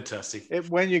 Fantastic.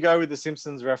 When you go with the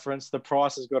Simpsons reference, the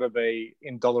price has got to be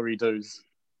in dollary dues.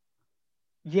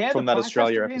 Yeah, from that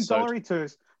Australia episode. In dollary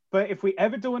dues. But if we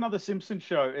ever do another Simpsons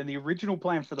show, and the original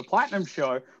plan for the Platinum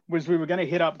show was we were going to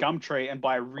hit up Gumtree and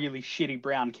buy a really shitty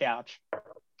brown couch.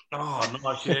 Oh,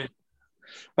 nice, yeah.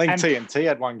 I think TNT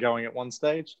had one going at one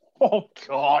stage. Oh,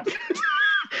 God.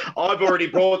 I've already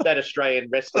bought that Australian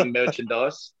wrestling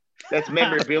merchandise. That's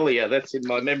memorabilia. That's in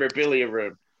my memorabilia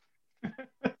room.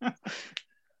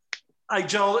 Hey,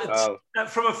 Joel, it's,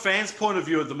 from a fan's point of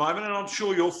view at the moment, and I'm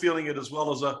sure you're feeling it as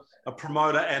well as a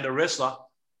promoter and a wrestler,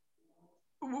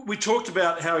 we talked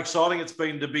about how exciting it's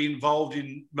been to be involved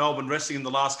in Melbourne wrestling in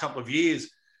the last couple of years.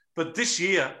 But this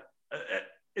year,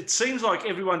 it seems like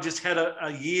everyone just had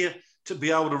a year to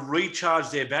be able to recharge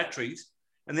their batteries.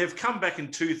 And they've come back in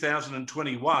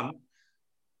 2021.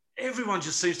 Everyone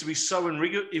just seems to be so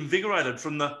invigorated,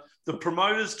 from the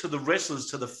promoters to the wrestlers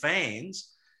to the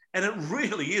fans. And it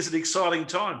really is an exciting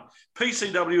time.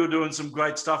 PCW are doing some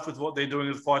great stuff with what they're doing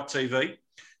with Fight TV.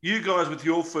 You guys, with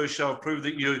your first show, have proved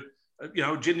that you're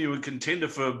a genuine contender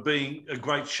for being a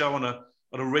great show on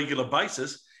a regular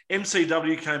basis.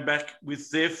 MCW came back with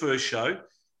their first show.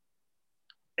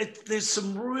 There's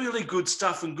some really good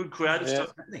stuff and good creative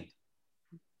stuff happening.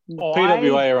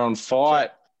 PWA are on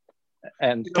Fight,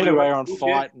 and PWA are on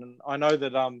Fight, and I know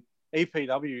that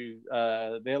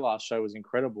EPW, their last show was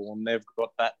incredible, and they've got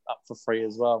that up for free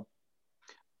as well.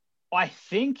 I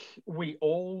think we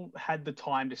all had the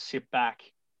time to sit back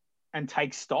and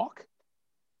take stock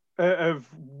of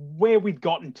where we'd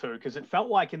gotten to, because it felt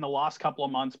like in the last couple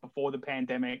of months before the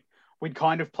pandemic, we'd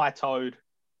kind of plateaued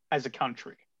as a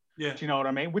country. Yeah. Do you know what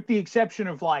I mean? With the exception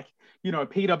of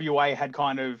PWA had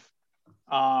kind of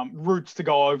routes to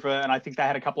go over, and I think they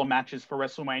had a couple of matches for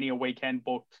WrestleMania weekend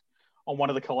booked on one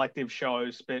of the collective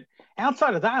shows. But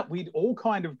outside of that, we'd all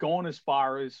kind of gone as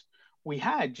far as we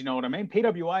had. You know what I mean?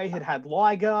 PWA had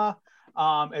Liger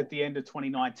at the end of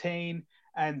 2019.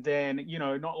 And then, you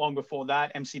know, not long before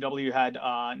that, MCW had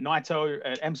Naito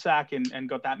at MSAC and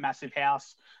got that massive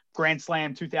house, Grand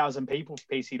Slam, 2,000 people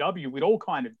for PCW. We'd all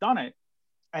kind of done it.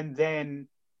 And then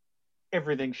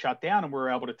everything shut down and we were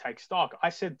able to take stock. I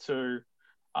said to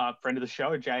a friend of the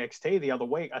show, JXT, the other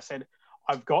week, I said,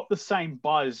 I've got the same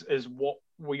buzz as what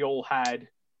we all had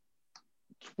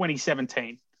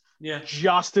 2017. Yeah.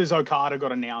 Just as Okada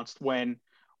got announced, when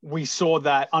we saw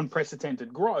that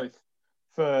unprecedented growth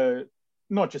for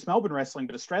not just Melbourne wrestling,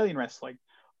 but Australian wrestling.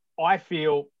 I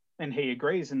feel, and he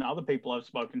agrees, and other people I've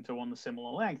spoken to on the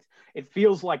similar length, it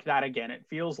feels like that again. It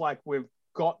feels like we've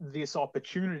got this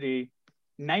opportunity,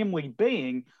 namely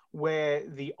being where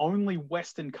the only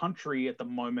Western country at the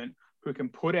moment who can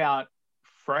put out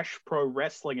fresh pro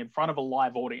wrestling in front of a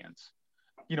live audience.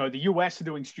 You know, the US are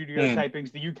doing studio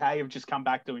tapings. The UK have just come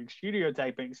back doing studio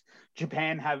tapings.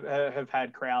 Japan have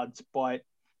had crowds, but,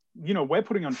 you know, we're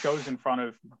putting on shows in front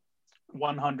of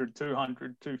 100,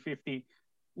 200, 250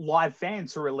 live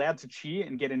fans who are allowed to cheer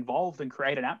and get involved and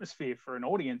create an atmosphere for an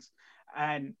audience.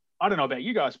 And I don't know about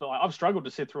you guys, but I've struggled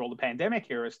to sit through all the pandemic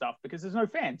era stuff because there's no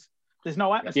fans. There's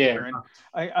no atmosphere.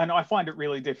 Yeah. And I find it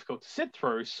really difficult to sit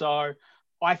through. So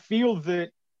I feel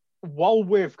that while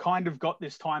we've kind of got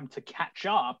this time to catch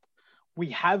up, we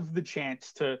have the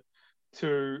chance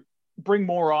to bring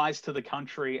more eyes to the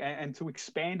country and to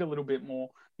expand a little bit more.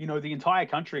 You know, the entire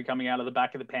country coming out of the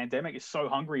back of the pandemic is so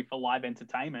hungry for live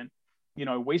entertainment. You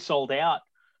know, we sold out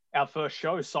our first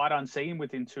show, Sight Unseen,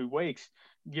 within 2 weeks.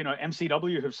 You know,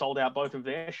 MCW have sold out both of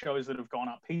their shows that have gone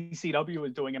up. PCW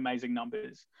is doing amazing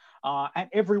numbers. And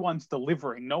everyone's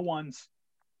delivering. No one's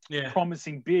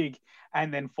promising big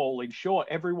and then falling short.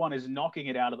 Everyone is knocking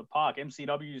it out of the park.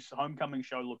 MCW's homecoming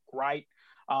show looked great.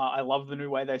 I love the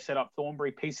new way they set up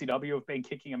Thornbury. PCW have been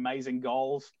kicking amazing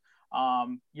goals.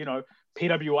 You know,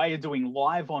 PWA are doing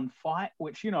live on Fight,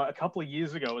 which, you know, a couple of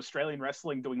years ago, Australian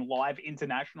wrestling doing live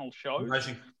international shows.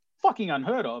 Amazing. Fucking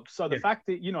unheard of. So the fact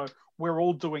that, you know, we're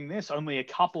all doing this only a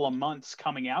couple of months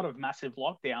coming out of massive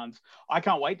lockdowns, I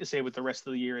can't wait to see what the rest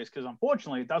of the year is, because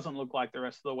unfortunately it doesn't look like the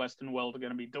rest of the Western world are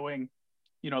going to be doing,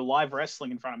 you know, live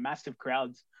wrestling in front of massive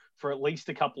crowds for at least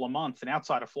a couple of months. And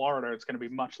outside of Florida, it's going to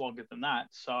be much longer than that.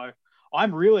 So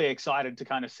I'm really excited to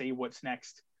kind of see what's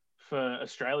next for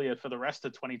Australia for the rest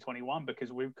of 2021,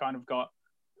 because we've kind of got,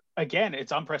 again,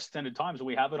 it's unprecedented times.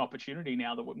 We have an opportunity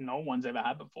now that no one's ever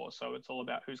had before. So it's all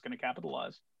about who's going to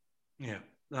capitalize. Yeah,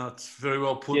 no, it's very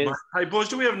well put, mate. Hey, boys,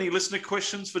 do we have any listener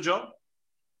questions for John?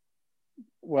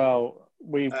 Well,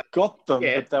 we've got them,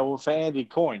 but they were for Andy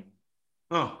Coyne.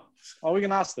 Oh, we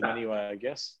can ask them anyway, I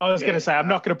guess. I was going to say, I'm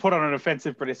not going to put on an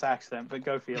offensive British accent, but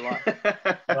go for your life.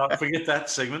 Forget that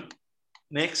segment.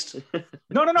 Next.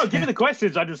 No. Give me the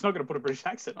questions. I'm just not going to put a British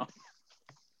accent on.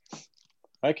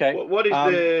 Okay. What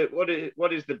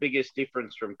is the biggest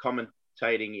difference from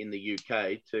commentating in the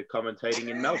UK to commentating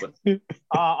in Melbourne?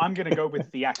 I'm going to go with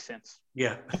the accents.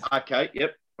 Yeah. Okay.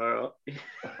 Yep. All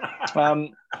right.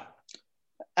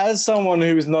 As someone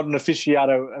who is not an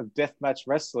aficionado of deathmatch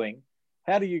wrestling,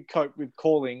 how do you cope with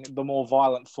calling the more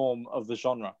violent form of the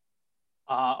genre?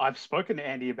 I've spoken to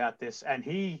Andy about this, and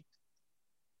he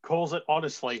calls it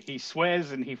honestly. He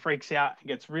swears and he freaks out and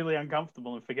gets really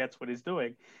uncomfortable and forgets what he's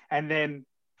doing, and then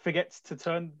forgets to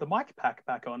turn the mic pack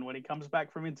back on when he comes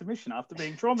back from intermission after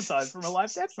being traumatized from a live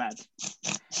deathmatch.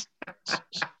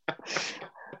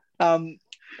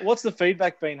 What's the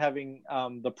feedback been having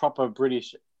the proper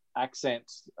British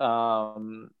accent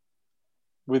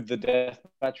with the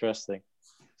deathmatch wrestling?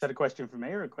 Is that a question for me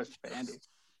or a question for Andy?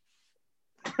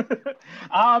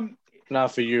 No,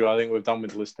 for you. I think we've done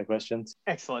with listener questions.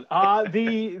 Excellent.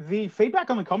 The feedback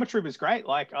on the commentary was great.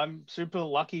 Like, I'm super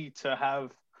lucky to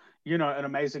have, you know, an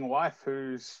amazing wife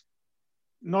who's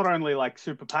not only like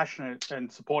super passionate and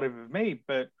supportive of me,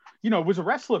 but, you know, was a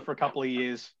wrestler for a couple of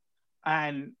years.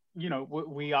 And, you know,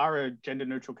 we are a gender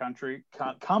neutral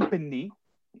company.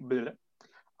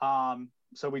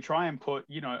 So we try and put,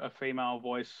 you know, a female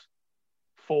voice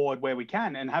forward where we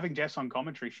can. And having Jess on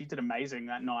commentary, she did amazing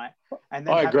that night. And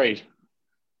then I agreed.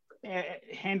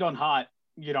 Hand on heart,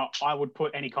 you know, I would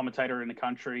put any commentator in the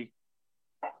country.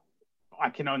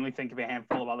 I can only think of a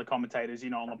handful of other commentators,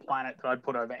 you know, on the planet that I'd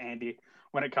put over Andy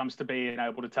when it comes to being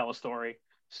able to tell a story.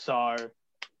 So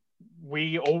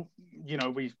we all, you know,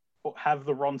 we have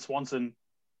the Ron Swanson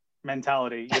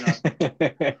mentality, you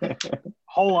know,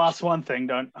 whole ass one thing,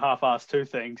 don't half ass two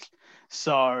things.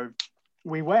 So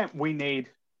we need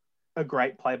a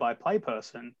great play-by-play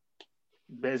person.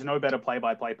 there's no better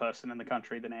play-by-play person in the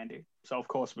country than Andy. So, of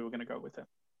course, we were going to go with him.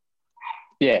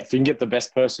 Yeah, if you can get the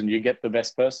best person, you get the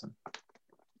best person.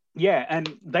 Yeah,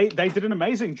 and they did an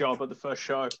amazing job at the first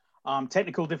show.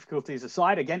 Technical difficulties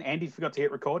aside, again, Andy forgot to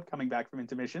hit record coming back from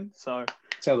intermission. So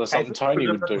Sounds like something Tony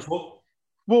would do.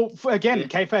 Well,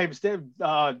 kayfabe's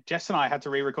Jess and I had to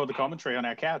re-record the commentary on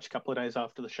our couch a couple of days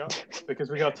after the show because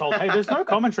we got told, hey, there's no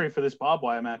commentary for this barbed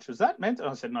wire match. Was that meant? And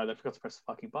I said, no, they forgot to press the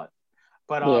fucking button.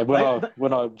 But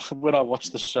when I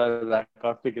watched the show back,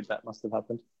 I figured that must have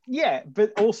happened. Yeah,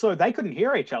 but also they couldn't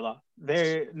hear each other.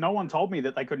 No one told me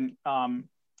that they couldn't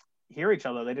hear each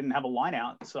other. They didn't have a line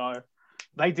out, so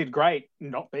they did great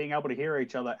not being able to hear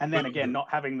each other, and then again not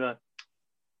having the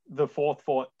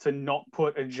forethought to not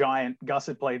put a giant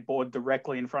gusset plate board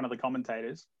directly in front of the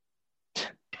commentators.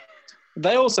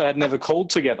 They also had never called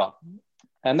together,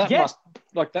 and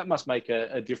that must make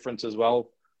a difference as well.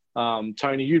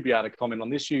 Tony, you'd be able to comment on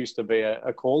this. You used to be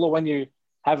a caller. When you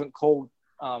haven't called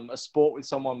a sport with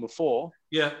someone before,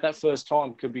 that first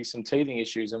time could be some teething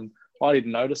issues, and I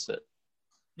didn't notice it.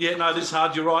 Yeah, no, this is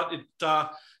hard. You're right.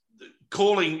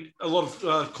 Calling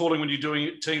when you're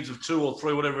doing teams of 2 or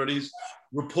 3, whatever it is,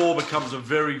 rapport becomes a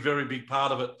very, very big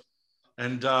part of it.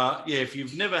 And if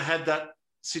you've never had that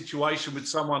situation with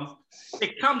someone,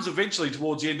 it comes eventually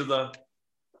towards the end of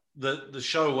the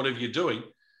show, whatever you're doing.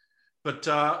 But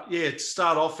to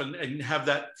start off and have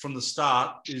that from the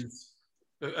start is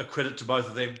a credit to both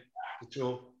of them, for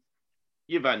sure.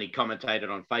 You've only commentated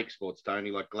on fake sports,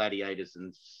 Tony, like gladiators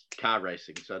and car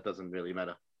racing, so it doesn't really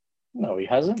matter. No, he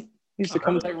hasn't. He used to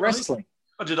commentate wrestling.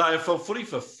 I did AFL footy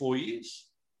for 4 years.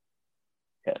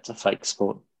 Yeah, it's a fake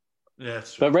sport. Yeah,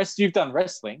 that's true. But you've done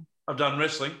wrestling. I've done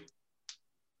wrestling.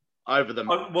 Over them.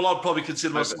 Well, I'd probably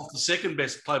consider myself the second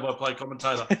best play-by-play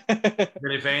commentator. Then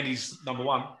if Andy's number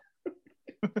 1.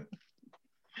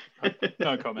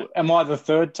 No comment. Am I the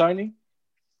third, Tony?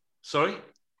 Sorry?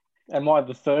 Am I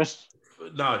the third?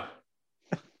 No.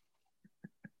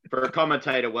 For a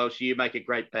commentator, Welsh, you make a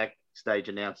great backstage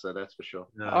announcer, that's for sure.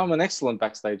 No. I'm an excellent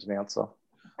backstage announcer. All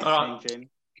right.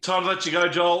 Time to let you go,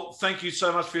 Joel. Thank you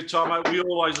so much for your time, mate. We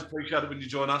always appreciate it when you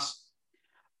join us.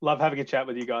 Love having a chat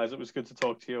with you guys. It was good to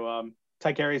talk to you.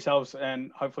 Take care of yourselves,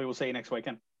 and hopefully we'll see you next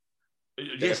weekend.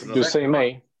 Yes, you'll see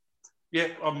me. Yeah,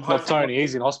 I'm not Tony.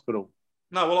 He's in hospital.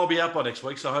 No, well, I'll be out by next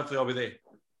week, so hopefully I'll be there.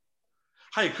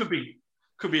 Hey, it could be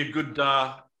a good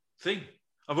thing.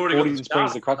 I've already got audience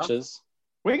brings the crutches.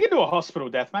 We can do a hospital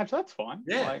death match. That's fine.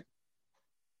 Yeah.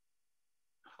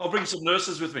 I'll bring some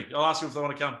nurses with me. I'll ask them if they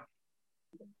want to come.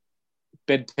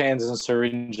 Bedpans and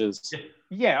syringes.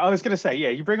 Yeah, I was going to say,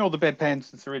 you bring all the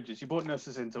bedpans and syringes. You brought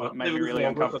nurses into it. Made me really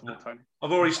uncomfortable, Tony.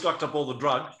 I've already stocked up all the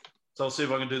drugs, so I'll see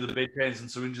if I can do the bedpans and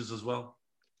syringes as well.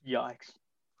 Yikes.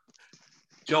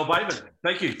 Joel Bateman,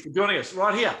 thank you for joining us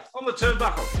right here on the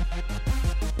Turnbuckle.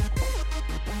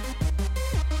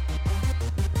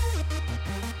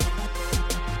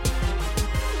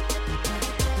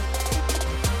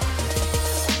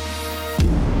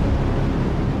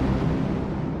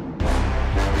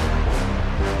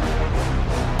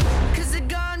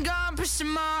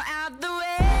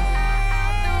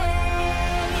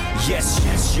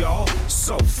 Yes, y'all.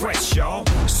 So fresh, y'all.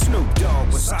 Snoop Dogg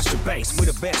with Sasha Banks.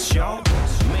 We're the best, y'all.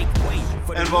 Make way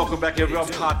for and welcome back, everyone.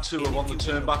 Part 2 of On the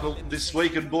Turnbuckle this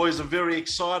week. And boys are very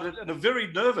excited and are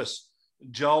very nervous.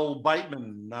 Joel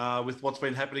Bateman with what's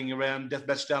been happening around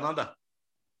Deathmatch Down Under.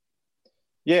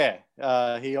 Yeah,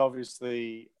 he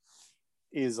obviously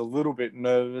is a little bit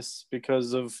nervous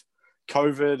because of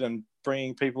COVID and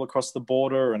bringing people across the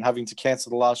border and having to cancel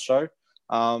the last show.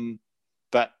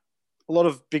 But a lot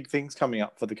of big things coming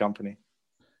up for the company.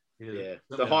 Yeah,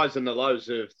 the highs and the lows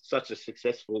of such a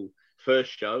successful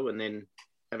first show and then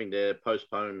having to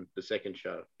postpone the second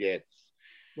show. Yeah, it's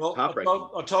heartbreaking.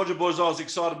 I told you, boys, I was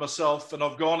excited myself, and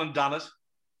I've gone and done it.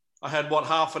 I had,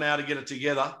 half an hour to get it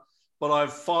together, but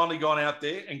I've finally gone out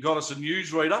there and got us a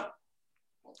newsreader,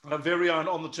 our very own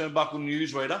On the Turnbuckle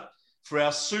newsreader, for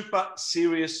our super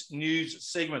serious news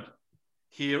segment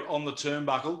here on the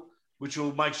Turnbuckle, which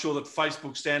will make sure that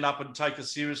Facebook stand up and take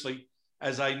us seriously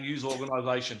as a news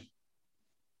organisation.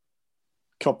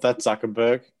 Cop that,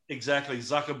 Zuckerberg. Exactly.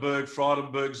 Zuckerberg,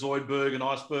 Frydenberg, Zoidberg and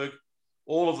Iceberg,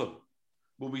 all of them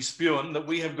will be spewing that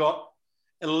we have got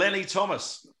Eleni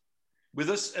Thomas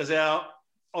with us as our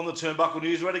On the Turnbuckle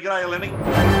newsreader. G'day, Eleni.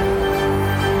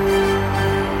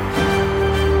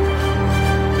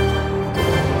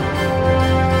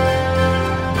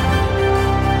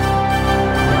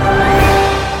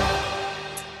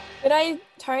 G'day,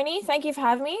 Tony, thank you for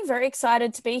having me. Very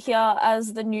excited to be here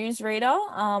as the news reader.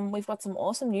 We've got some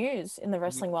awesome news in the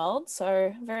wrestling world,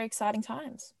 so very exciting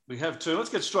times. We have too. Let's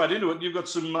get straight into it. You've got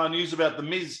some news about The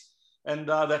Miz and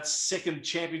that second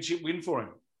championship win for him.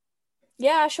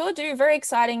 Yeah, I sure do. Very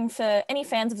exciting for any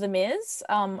fans of The Miz.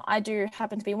 I do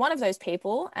happen to be one of those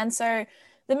people. And so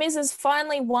The Miz has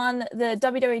finally won the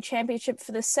WWE Championship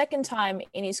for the second time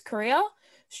in his career,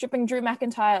 stripping Drew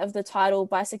McIntyre of the title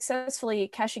by successfully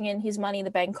cashing in his Money in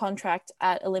the Bank contract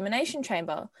at Elimination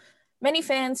Chamber. Many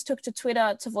fans took to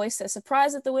Twitter to voice their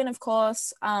surprise at the win, of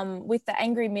course, with the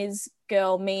Angry Miz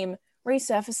Girl meme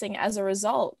resurfacing as a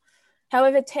result.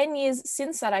 However, 10 years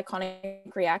since that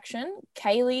iconic reaction,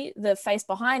 Kaylee, the face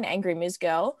behind Angry Miz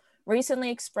Girl,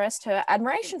 recently expressed her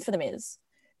admiration for The Miz.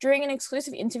 During an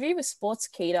exclusive interview with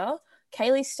Sportskeeda,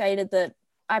 Kaylee stated that,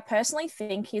 "I personally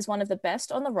think he's one of the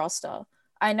best on the roster.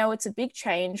 I know it's a big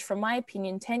change from my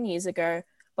opinion 10 years ago,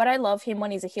 but I love him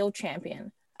when he's a heel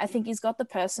champion. I think he's got the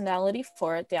personality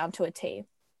for it down to a T."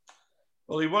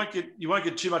 Well, you won't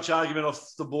get too much argument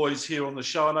off the boys here on the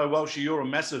show. I know, Welshie, you're a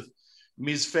massive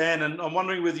Miz fan, and I'm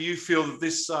wondering whether you feel that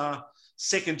this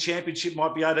second championship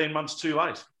might be 18 months too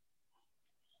late.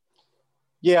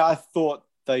 Yeah, I thought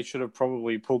they should have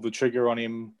probably pulled the trigger on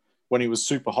him when he was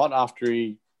super hot after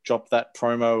he dropped that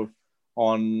promo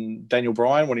on Daniel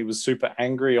Bryan when he was super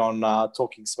angry on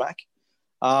Talking Smack.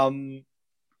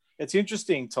 It's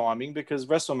interesting timing because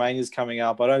WrestleMania is coming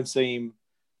up. I don't see him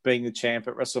being the champ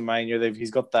at WrestleMania.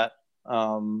 He's got that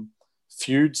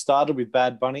feud started with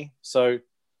Bad Bunny. So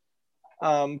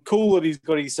cool that he's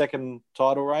got his second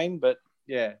title reign, but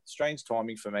yeah, strange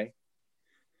timing for me.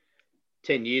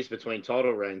 10 years between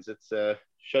title reigns. It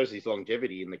shows his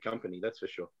longevity in the company, that's for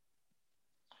sure.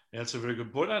 Yeah, that's a very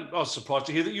good point. I was surprised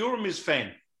to hear that you're a Miz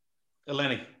fan,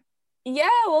 Eleni. Yeah,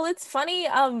 well, it's funny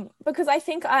because I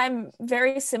think I'm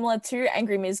very similar to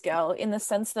Angry Miz Girl in the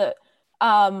sense that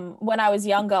when I was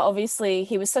younger, obviously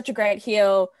he was such a great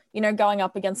heel, going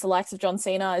up against the likes of John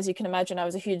Cena. As you can imagine, I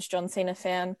was a huge John Cena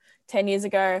fan 10 years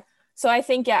ago. So I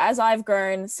think, yeah, as I've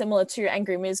grown similar to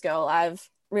Angry Miz Girl, I've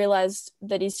realized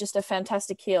that he's just a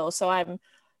fantastic heel. So I'm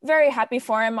very happy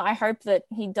for him. I hope that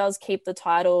he does keep the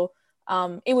title.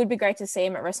 It would be great to see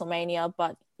him at WrestleMania,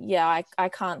 but yeah, I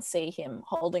can't see him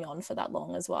holding on for that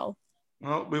long as well.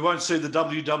 Well, we won't see the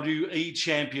WWE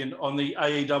champion on the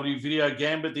AEW video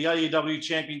game, but the AEW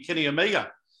champion, Kenny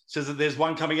Omega, says that there's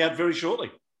one coming out very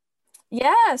shortly.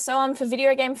 Yeah, so for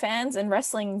video game fans and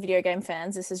wrestling video game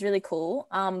fans, this is really cool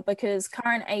because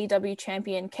current AEW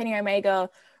champion Kenny Omega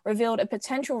revealed a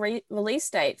potential release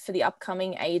date for the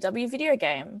upcoming AEW video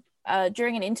game.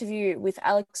 During an interview with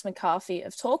Alex McCarthy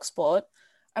of TalkSport,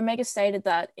 Omega stated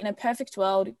that in a perfect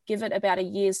world, give it about a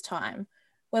year's time.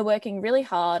 We're working really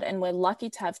hard and we're lucky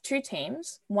to have two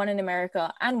teams, one in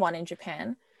America and one in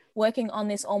Japan, working on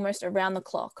this almost around the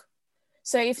clock.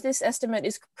 So if this estimate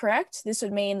is correct, this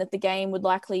would mean that the game would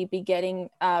likely be getting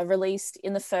released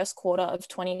in the first quarter of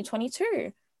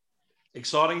 2022.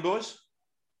 Exciting, boys?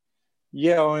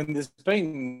 Yeah, I mean, there's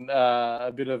been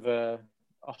a bit of a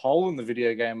hole in the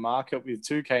video game market with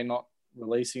 2K not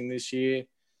releasing this year.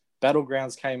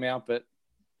 Battlegrounds came out, but,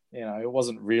 it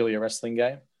wasn't really a wrestling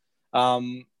game.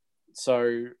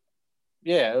 So,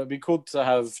 yeah, it would be cool to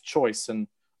have choice. And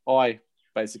I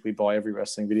basically buy every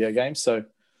wrestling video game, so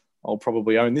I'll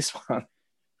probably own this one.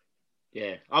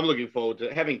 Yeah, I'm looking forward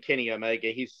to having Kenny Omega.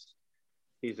 He's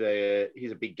a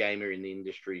big gamer in the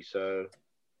industry, so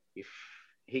if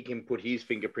he can put his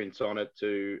fingerprints on it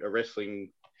to a wrestling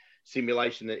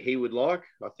simulation that he would like,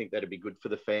 I think that'd be good for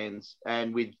the fans.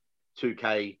 And with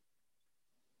 2K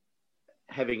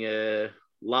having a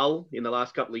lull in the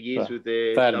last couple of years with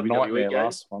their WWE games,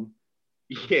 last one.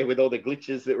 Yeah, with all the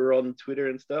glitches that were on Twitter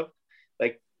and stuff,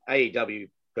 like AEW,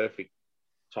 perfect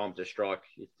time to strike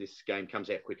if this game comes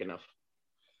out quick enough.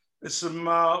 There's some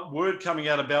word coming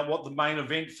out about what the main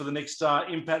event for the next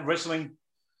Impact Wrestling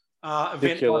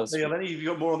event might be. Eleni, have you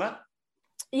got more on that?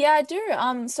 Yeah, I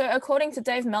do. So according to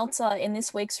Dave Meltzer in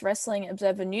this week's Wrestling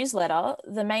Observer newsletter,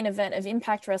 the main event of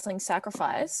Impact Wrestling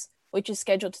Sacrifice, which is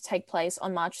scheduled to take place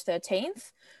on March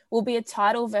 13th, will be a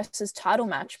title versus title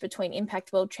match between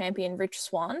Impact World Champion Rich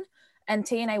Swann and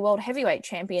TNA World Heavyweight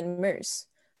Champion Moose.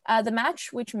 The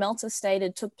match, which Meltzer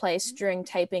stated took place during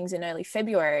tapings in early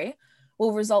February,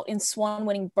 will result in Swann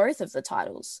winning both of the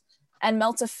titles. And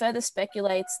Meltzer further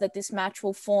speculates that this match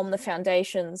will form the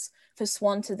foundations for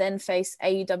Swann to then face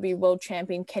AEW World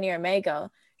Champion Kenny Omega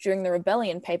during the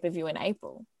Rebellion pay-per-view in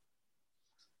April.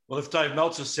 Well, if Dave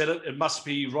Meltzer said it, it must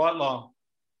be right, Lyle.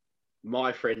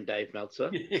 My friend Dave Meltzer.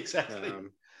 Yeah, exactly.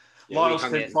 Yeah, Lyle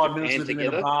spent 5 minutes with him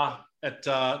in a bar at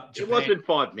It Japan. wasn't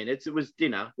 5 minutes. It was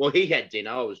dinner. Well, he had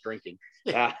dinner. I was drinking.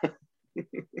 Yeah.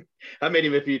 I met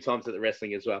him a few times at the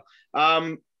wrestling as well.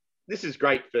 This is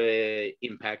great for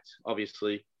Impact,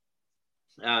 obviously.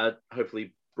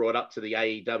 Hopefully brought up to the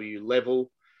AEW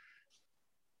level.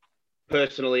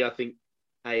 Personally, I think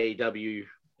AEW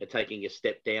are taking a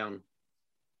step down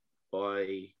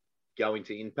by going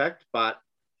to Impact, but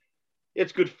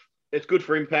it's good. It's good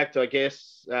for Impact, I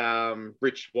guess.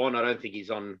 Rich Swann, I don't think he's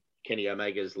on Kenny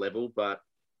Omega's level, but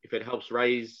if it helps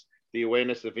raise the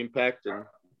awareness of Impact and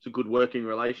it's a good working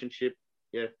relationship,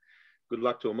 yeah, good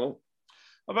luck to them all.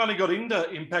 I've only got into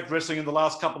Impact Wrestling in the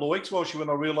last couple of weeks, Walshy, when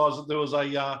I realised that there was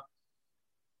an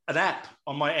app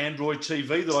on my Android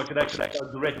TV that I could actually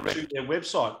go direct to their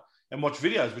website and watch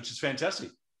videos, which is fantastic.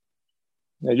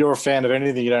 Yeah, you're a fan of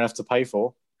anything you don't have to pay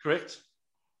for. Correct.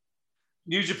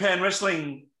 New Japan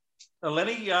Wrestling,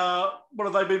 Lenny, what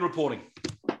have they been reporting?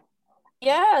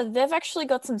 Yeah, they've actually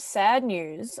got some sad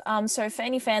news. So for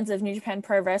any fans of New Japan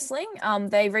Pro Wrestling,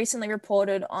 they recently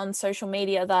reported on social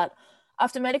media that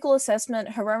after medical assessment,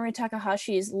 Hiromu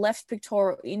Takahashi's left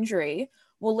pectoral injury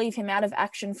will leave him out of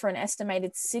action for an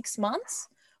estimated 6 months.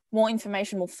 More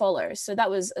information will follow. So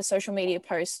that was a social media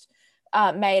post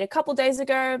made a couple days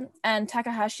ago, and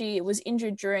Takahashi was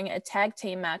injured during a tag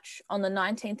team match on the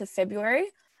 19th of February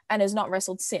and has not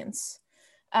wrestled since.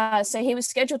 So he was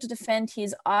scheduled to defend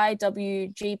his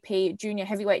IWGP Junior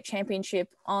Heavyweight Championship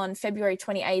on February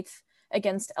 28th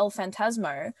against El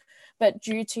Fantasmo, but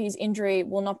due to his injury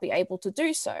will not be able to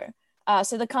do so.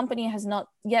 So the company has not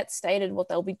yet stated what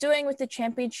they'll be doing with the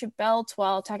championship belt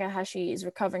while Takahashi is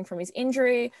recovering from his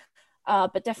injury,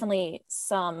 but definitely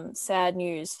some sad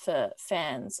news for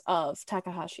fans of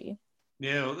Takahashi.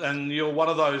 Yeah, and you're one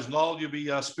of those, Noel. You'll be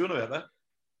spewing about that.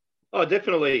 Oh,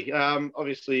 definitely.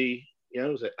 Obviously, it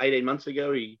was 18 months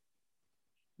ago. He,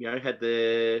 had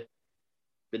the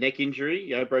neck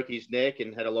injury. Broke his neck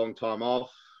and had a long time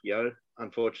off.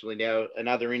 Unfortunately, now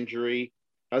another injury.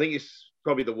 I think it's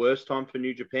probably the worst time for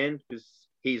New Japan because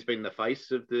he's been the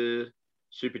face of the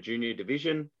Super Junior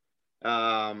division.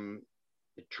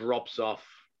 It drops off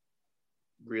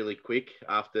really quick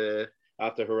after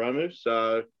Hiromu.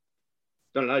 So, I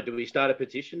don't know. Do we start a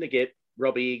petition to get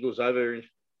Robbie Eagles over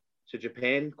to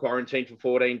Japan, quarantine for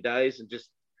 14 days, and just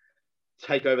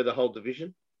take over the whole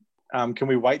division? Can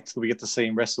we wait till we get to see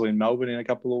him wrestle in Melbourne in a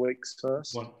couple of weeks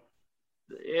first? What?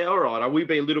 Yeah, all right. We'd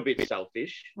be a little bit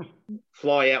selfish.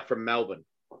 Fly out from Melbourne.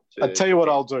 I'll tell you what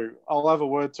I'll do. I'll have a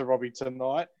word to Robbie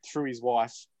tonight through his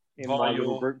wife in my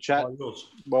little group chat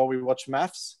while we watch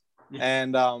maths,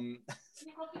 and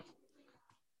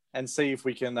see if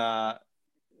we can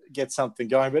get something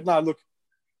going. But no, look,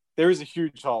 there is a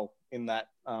huge hole in that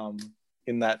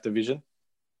division.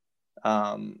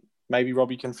 Maybe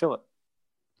Robbie can fill it.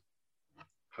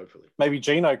 Hopefully. Maybe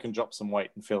Gino can drop some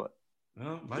weight and fill it.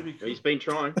 Well, maybe. He's been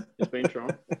trying.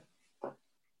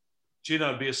 Gino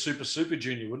would be a super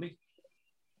junior, wouldn't he?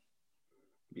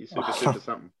 He's super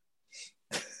something.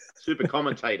 Super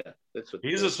commentator. That's what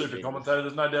he is a super commentator.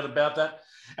 There's no doubt about that.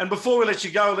 And before we let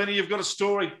you go, Lenny, you've got a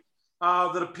story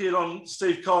that appeared on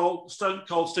Stone Cold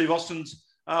Steve Austin's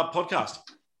podcast.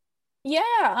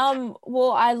 Yeah,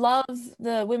 well, I love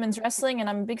the women's wrestling and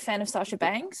I'm a big fan of Sasha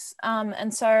Banks.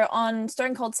 And so on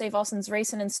Stone Cold Steve Austin's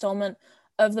recent installment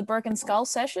of the Broken Skull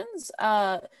Sessions,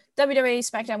 WWE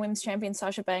SmackDown Women's Champion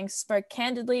Sasha Banks spoke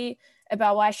candidly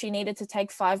about why she needed to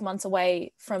take 5 months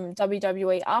away from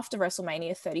WWE after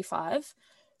WrestleMania 35.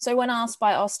 So when asked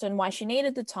by Austin why she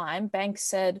needed the time, Banks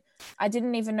said, "I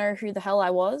didn't even know who the hell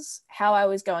I was, how I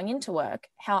was going into work,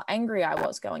 how angry I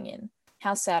was going in,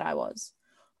 how sad I was.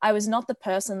 I was not the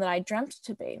person that I dreamt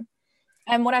to be."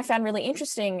 And what I found really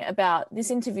interesting about this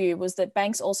interview was that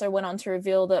Banks also went on to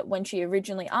reveal that when she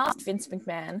originally asked Vince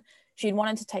McMahon, she'd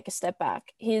wanted to take a step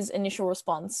back. His initial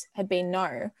response had been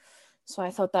no. So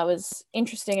I thought that was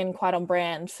interesting and quite on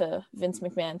brand for Vince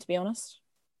McMahon, to be honest.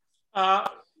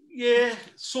 Yeah,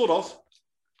 sort of.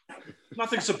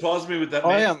 Nothing surprised me with that,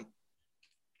 man.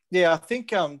 I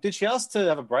think, did she ask to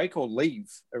have a break or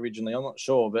leave originally? I'm not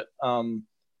sure, but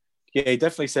yeah, he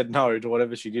definitely said no to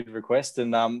whatever she did request.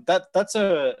 And that's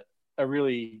a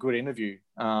really good interview.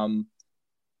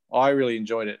 I really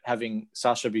enjoyed it, having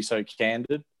Sasha be so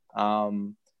candid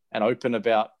and open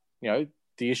about, the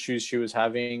issues she was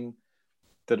having,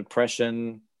 the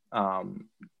depression.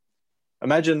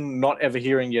 Imagine not ever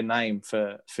hearing your name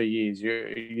for years.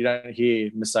 You don't hear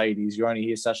Mercedes. You only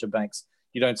hear Sasha Banks.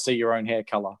 You don't see your own hair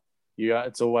color.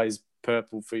 It's always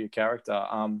purple for your character.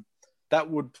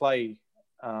 That would wreak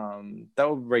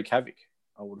havoc,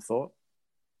 I would have thought.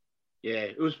 Yeah,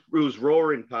 it was raw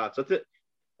in parts. I think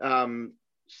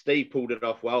Steve pulled it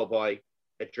off well by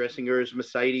addressing her as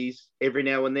Mercedes every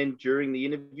now and then during the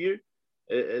interview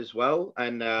as well.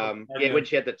 And when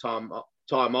she had the time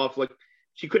off, like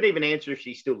she couldn't even answer if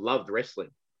she still loved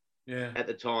wrestling at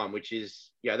the time, which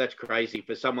is, that's crazy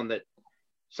for someone that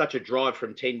such a drive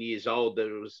from 10 years old that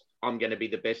it was, I'm going to be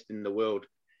the best in the world.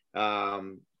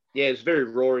 It was very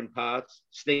raw in parts,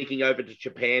 sneaking over to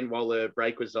Japan while the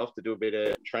break was off to do a bit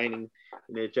of training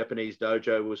in the Japanese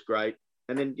dojo was great.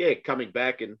 And then, coming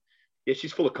back and,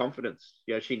 she's full of confidence.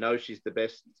 She knows she's the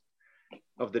best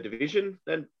of the division.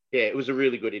 And, it was a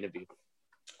really good interview.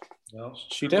 Well,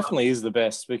 she definitely is the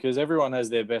best because everyone has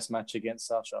their best match against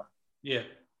Sasha. Yeah.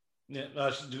 Yeah.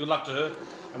 Good luck to her.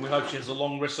 And we hope she has a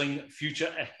long wrestling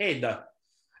future ahead.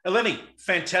 Eleni,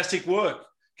 fantastic work.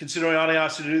 Considering I only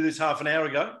asked you to do this half an hour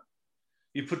ago,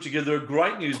 you put together a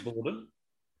great news bulletin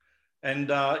and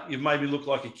you've made me look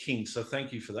like a king. So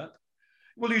thank you for that.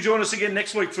 Will you join us again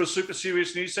next week for a super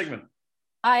serious news segment?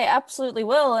 I absolutely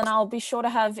will. And I'll be sure to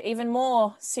have even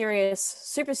more super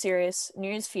serious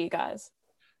news for you guys.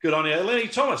 Good on you.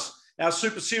 Eleni Thomas, our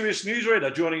super serious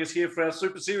newsreader, joining us here for our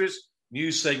super serious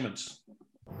news segments.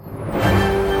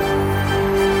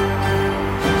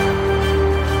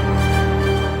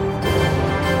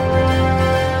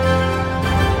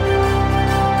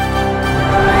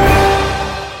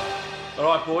 All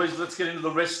right, boys, let's get into the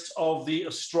rest of the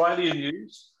Australian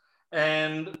news.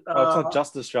 And it's not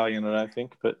just Australian, I don't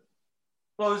think, but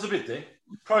well, there's a bit there.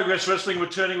 Progress Wrestling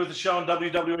returning with the show on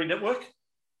WWE Network.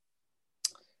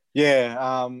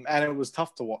 Yeah, and it was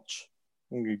tough to watch.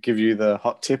 I'm going to give you the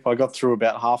hot tip. I got through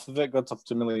about half of it, got up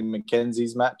to Millie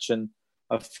McKenzie's match, and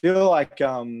I feel like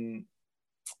the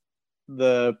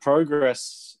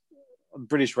Progress,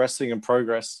 British Wrestling and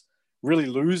Progress really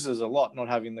loses a lot not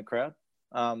having the crowd.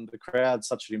 The crowd's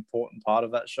such an important part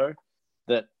of that show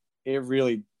that it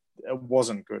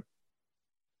wasn't good.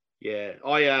 Yeah,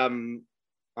 I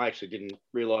actually didn't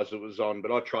realise it was on, but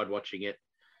I tried watching it.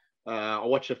 I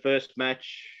watched the first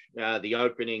match, the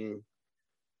opening,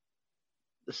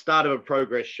 the start of a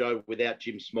Progress show without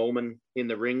Jim Smallman in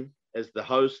the ring as the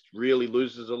host really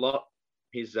loses a lot.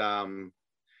 He's not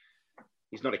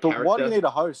a character. Why do you need a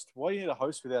host? Why do you need a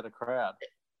host without a crowd?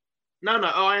 No,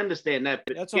 I understand that.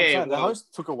 But that's what I'm saying. The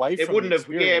host took away from the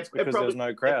experience because there was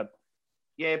no crowd.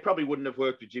 Yeah, it probably wouldn't have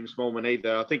worked with Jim Smallman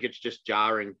either. I think it's just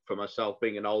jarring for myself,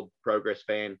 being an old Progress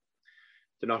fan,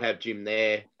 to not have Jim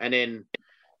there. And then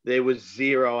there was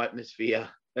zero atmosphere.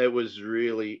 It was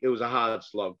a hard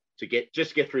slog to get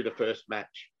through the first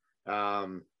match.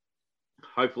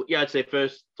 Hopefully, it's their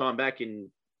first time back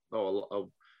in a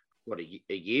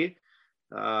year.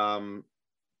 Hopefully,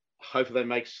 they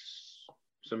make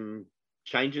some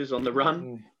changes on the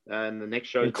run. And the next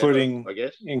show, including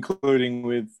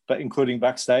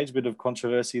backstage, a bit of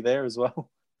controversy there as well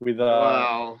with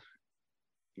Paul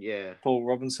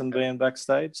Robinson being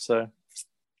backstage. So,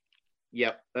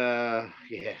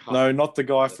 No, not the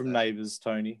guy from Neighbours,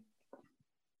 Tony.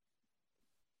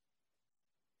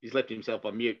 He's left himself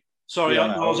on mute. Sorry,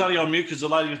 I was only on mute because the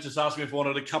lady was just asking me if I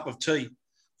wanted a cup of tea.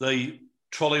 The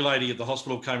trolley lady at the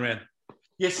hospital came round.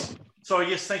 Yes,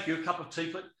 thank you. A cup of tea,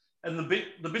 please. And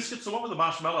the biscuits, the one with the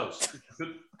marshmallows.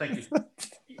 Good, thank you.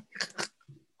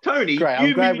 Tony,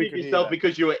 you muted yourself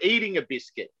because you were eating a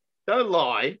biscuit. Don't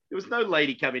lie. There was no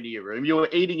lady coming to your room. You were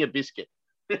eating a biscuit.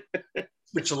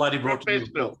 Which the lady brought to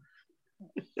you.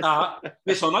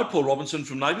 Yes, I know Paul Robinson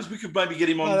from Neighbours. We could maybe get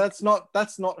him on. No,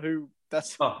 that's not who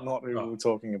we're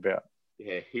talking about.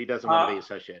 Yeah, he doesn't want to be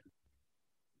associated.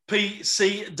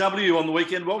 PCW on the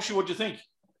weekend. Walshy, what do you think?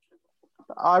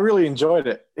 I really enjoyed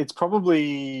it. It's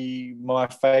probably my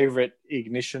favourite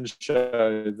Ignition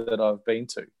show that I've been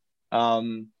to.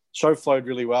 Show flowed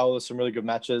really well. There's some really good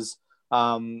matches.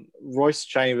 Royce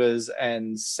Chambers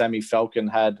and Sammy Falcon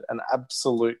had an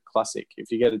absolute classic.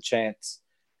 If you get a chance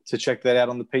to check that out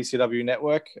on the PCW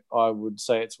network, I would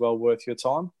say it's well worth your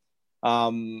time.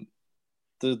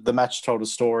 The match told a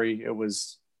story. It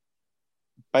was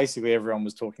basically everyone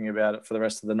was talking about it for the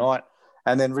rest of the night.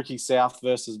 And then Ricky South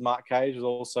versus Mark Cage was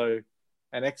also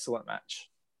an excellent match.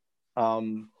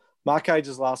 Mark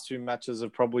Cage's last two matches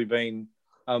have probably been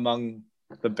among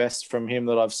the best from him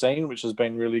that I've seen, which has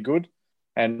been really good.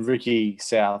 And Ricky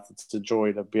South, it's a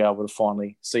joy to be able to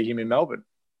finally see him in Melbourne.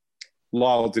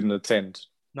 Lyle didn't attend.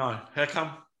 No. How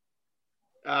come?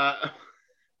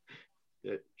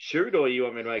 Shoot, or you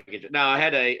want me to make a joke? No, I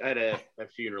had a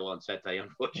funeral on Saturday,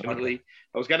 unfortunately. Okay.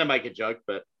 I was going to make a joke,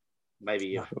 but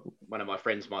maybe one of my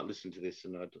friends might listen to this,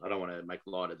 and I don't want to make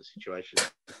light of the situation.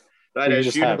 But I had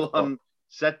a funeral on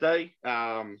Saturday.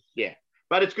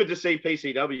 But it's good to see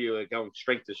PCW going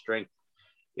strength to strength.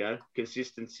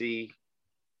 Consistency.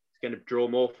 going to draw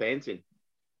more fans in.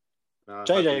 JJ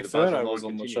hopefully the buzz Furno online was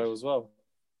on the continues. show as well,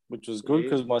 which was good Yeah.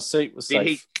 because my seat was Did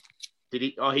safe.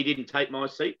 he? Oh, he didn't take my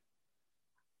seat.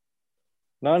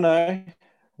 No.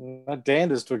 Dan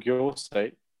just took your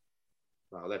seat.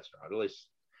 Oh, that's right. At least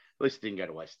it didn't go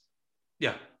to waste.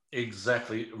 Yeah,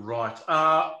 exactly right.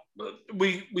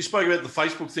 We spoke about the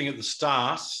Facebook thing at the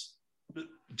start.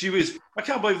 Gee whiz, I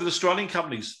can't believe that Australian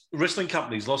companies, wrestling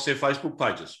companies, lost their Facebook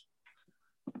pages.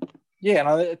 Yeah,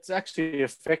 no, it's actually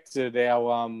affected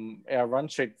our run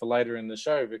sheet for later in the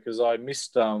show because I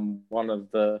missed one of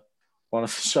the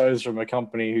shows from a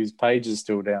company whose page is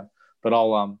still down. But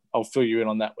I'll fill you in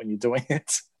on that when you're doing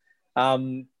it.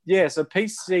 So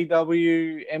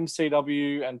PCW,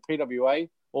 MCW, and PWA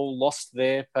all lost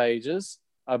their pages.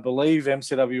 I believe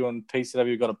MCW and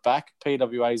PCW got it back.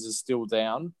 PWA's is still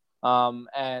down.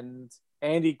 And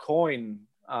Andy Coyne,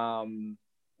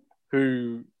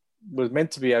 who was meant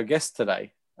to be our guest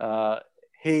today,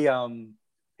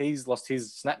 he's lost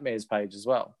his Snapmares page as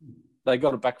well. They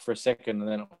got it back for a second and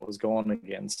then it was gone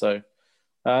again. So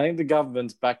I think the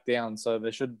government's back down, so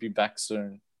they should be back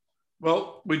soon.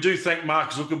 Well, we do thank Mark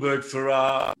Zuckerberg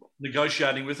for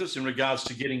negotiating with us in regards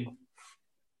to getting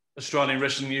Australian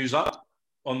Wrestling News up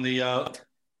on the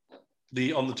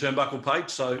Turnbuckle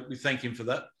page. So we thank him for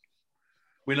that.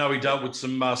 We know he dealt with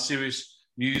some serious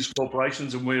news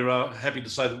corporations, and we're happy to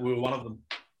say that we were one of them.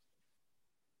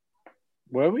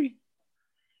 Were we?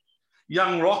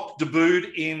 Young Rock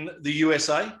debuted in the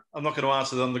USA. I'm not going to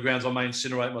answer that on the grounds I may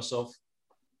incinerate myself.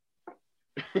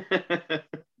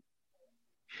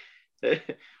 I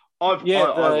watched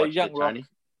Young it, Rock. Tony.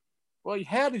 Well,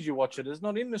 how did you watch it? It's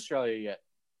not in Australia yet.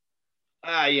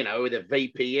 With a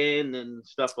VPN and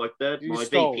stuff like that. You My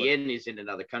stole VPN is in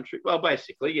another country. Well,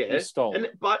 basically, yeah. You stole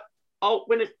it. But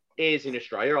when it airs in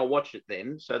Australia, I'll watch it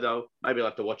then. So maybe I'll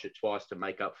have to watch it twice to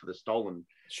make up for the stolen.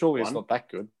 Surely it's one. not that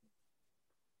good.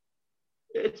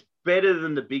 It's better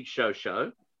than the Big Show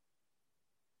show.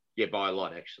 Yeah, by a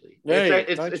lot, actually. Yeah,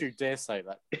 don't you dare say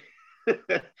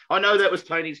that. I know that was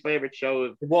Tony's favourite show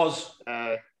of It was.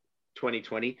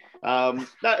 2020. No,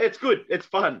 it's good. It's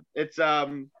fun. It's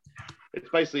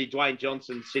basically Dwayne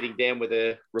Johnson sitting down with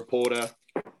a reporter.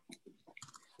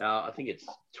 I think it's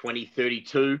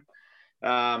 2032.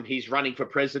 He's running for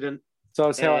president. So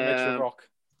it's How I Met Your Rock.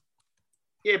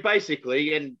 Yeah,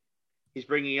 basically. And he's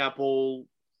bringing up all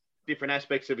different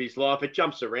aspects of his life. It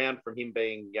jumps around from him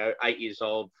being 8 years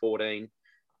old, 14,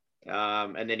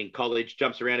 and then in college,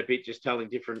 jumps around a bit, just telling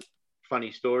different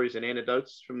funny stories and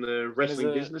anecdotes from the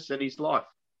wrestling business and his life.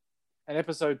 And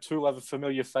episode 2 will have a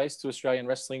familiar face to Australian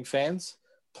wrestling fans,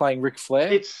 playing Ric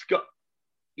Flair. It's got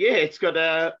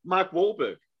Mark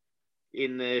Wahlberg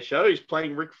in the show. He's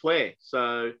playing Ric Flair,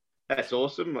 so that's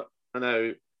awesome. I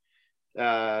know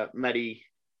Maddie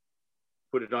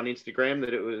put it on Instagram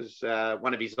that it was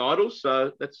one of his idols,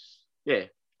 so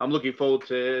I'm looking forward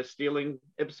to stealing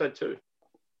episode 2.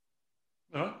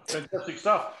 All right, fantastic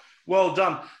stuff. Well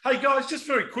done. Hey, guys, just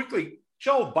very quickly,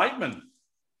 Joel Bateman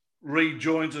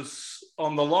rejoins us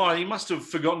on the line. He must have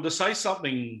forgotten to say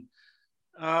something.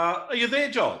 Are you there,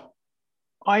 Joel?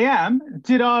 I am.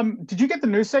 Did you get the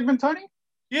news segment, Tony?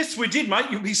 Yes, we did, mate.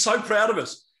 You'll be so proud of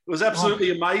us. It was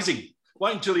absolutely amazing.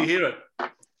 Wait until you hear it.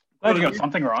 Glad you got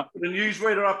something right. The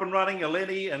newsreader up and running,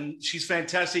 Eleni, and she's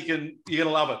fantastic, and you're going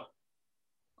to love it.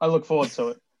 I look forward to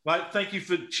it. Mate, thank you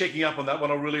for checking up on that one.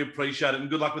 I really appreciate it, and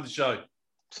good luck with the show.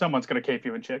 Someone's going to keep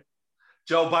you in check.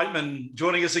 Joel Bateman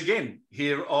joining us again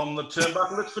here on the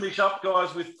Turnbuckle. Let's finish up,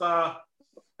 guys, with a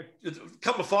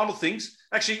couple of final things.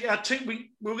 Actually, our team, we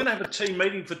were going to have a team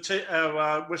meeting for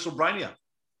our WrestleBrania.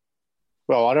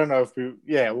 Well, I don't know if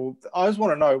I just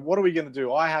want to know, what are we going to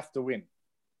do? I have to win.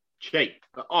 Cheat.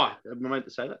 I meant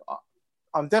to say that.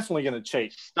 I'm definitely going to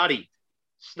cheat. Study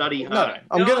No, hard.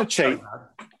 I'm going to cheat.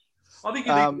 I think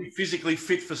you need to be physically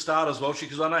fit for start as well,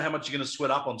 because I know how much you're going to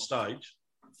sweat up on stage.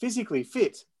 Physically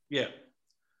fit? Yeah.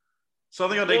 So I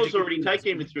think I need Gore's to already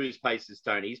taken him through his paces,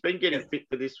 Tony. He's been getting fit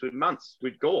for this for months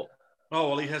with Gore. Oh,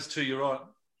 well, he has too. You're right.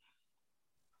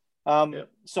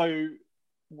 So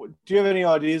do you have any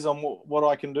ideas on what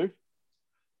I can do?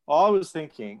 I was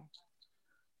thinking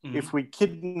if we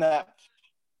kidnap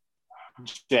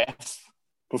Jeff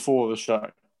before the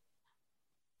show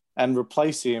and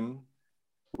replace him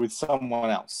with someone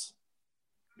else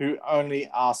who only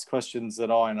asks questions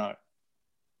that I know.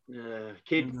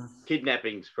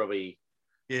 Kidnapping's probably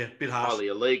a bit harsh. highly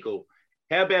illegal.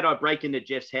 How about I break into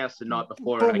Jeff's house the night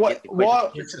before and I get the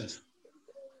questions?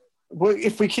 Well,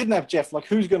 if we kidnap Jeff,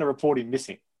 who's going to report him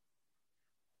missing?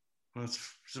 That's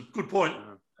a good point.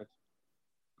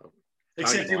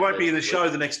 Except he won't be in the show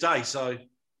the next day. So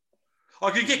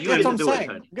I could get You Glenn, That's what I'm do it, saying.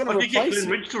 Tony. You're I going to could get replace Glenn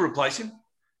him. Ridge to replace him.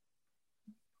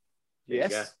 There you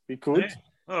Yes, we could. Yeah.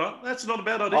 All right, that's not a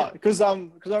bad idea. Because I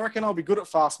reckon I'll be good at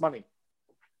fast money.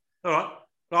 All right.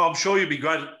 Oh, I'm sure you'd be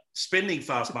great at spending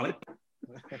fast money.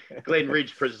 Glenn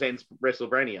Ridge presents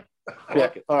WrestleMania. I Yeah.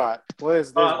 like it. All right. Well,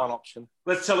 there's one option.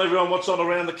 Let's tell everyone what's on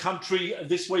around the country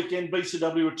this weekend.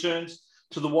 BCW returns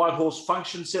to the White Horse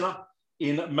Function Centre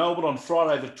in Melbourne on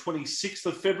Friday, the 26th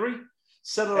of February.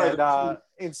 Saturday, And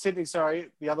in Sydney, sorry,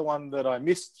 the other one that I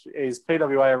missed is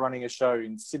PWA are running a show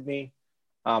in Sydney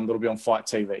that'll be on Fight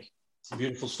TV. some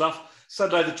beautiful stuff.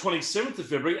 Saturday, the 27th of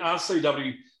February,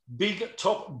 RCW Big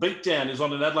Top Beatdown is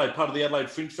on in Adelaide, part of the Adelaide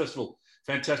Fringe Festival.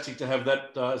 Fantastic to have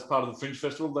that as part of the Fringe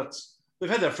Festival. They've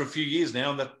had that for a few years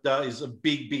now, and that is a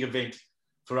big event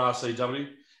for RCW.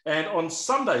 And on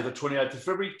Sunday, the 28th of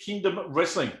February, Kingdom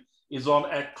Wrestling is on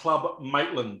at Club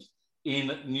Maitland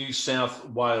in New South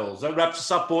Wales. That wraps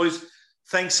us up, boys.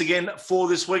 Thanks again for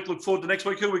this week. Look forward to next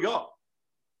week. Who we got?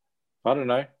 I don't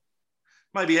know.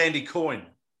 Maybe Andy Coyne.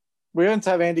 We were going to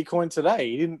have Andy Coyne today.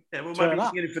 He didn't Yeah, well, turn maybe we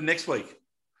up. can get him for next week.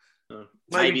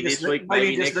 Maybe just- this week, Maybe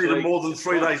maybe just next needed week. more than It's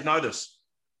 3 fine. days' notice.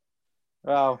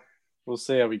 Well, we'll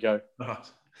see how we go. All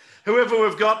right. Whoever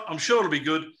we've got, I'm sure it'll be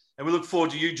good. And we look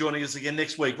forward to you joining us again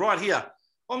next week, right here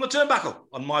on The Turnbuckle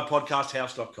on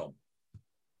mypodcasthouse.com.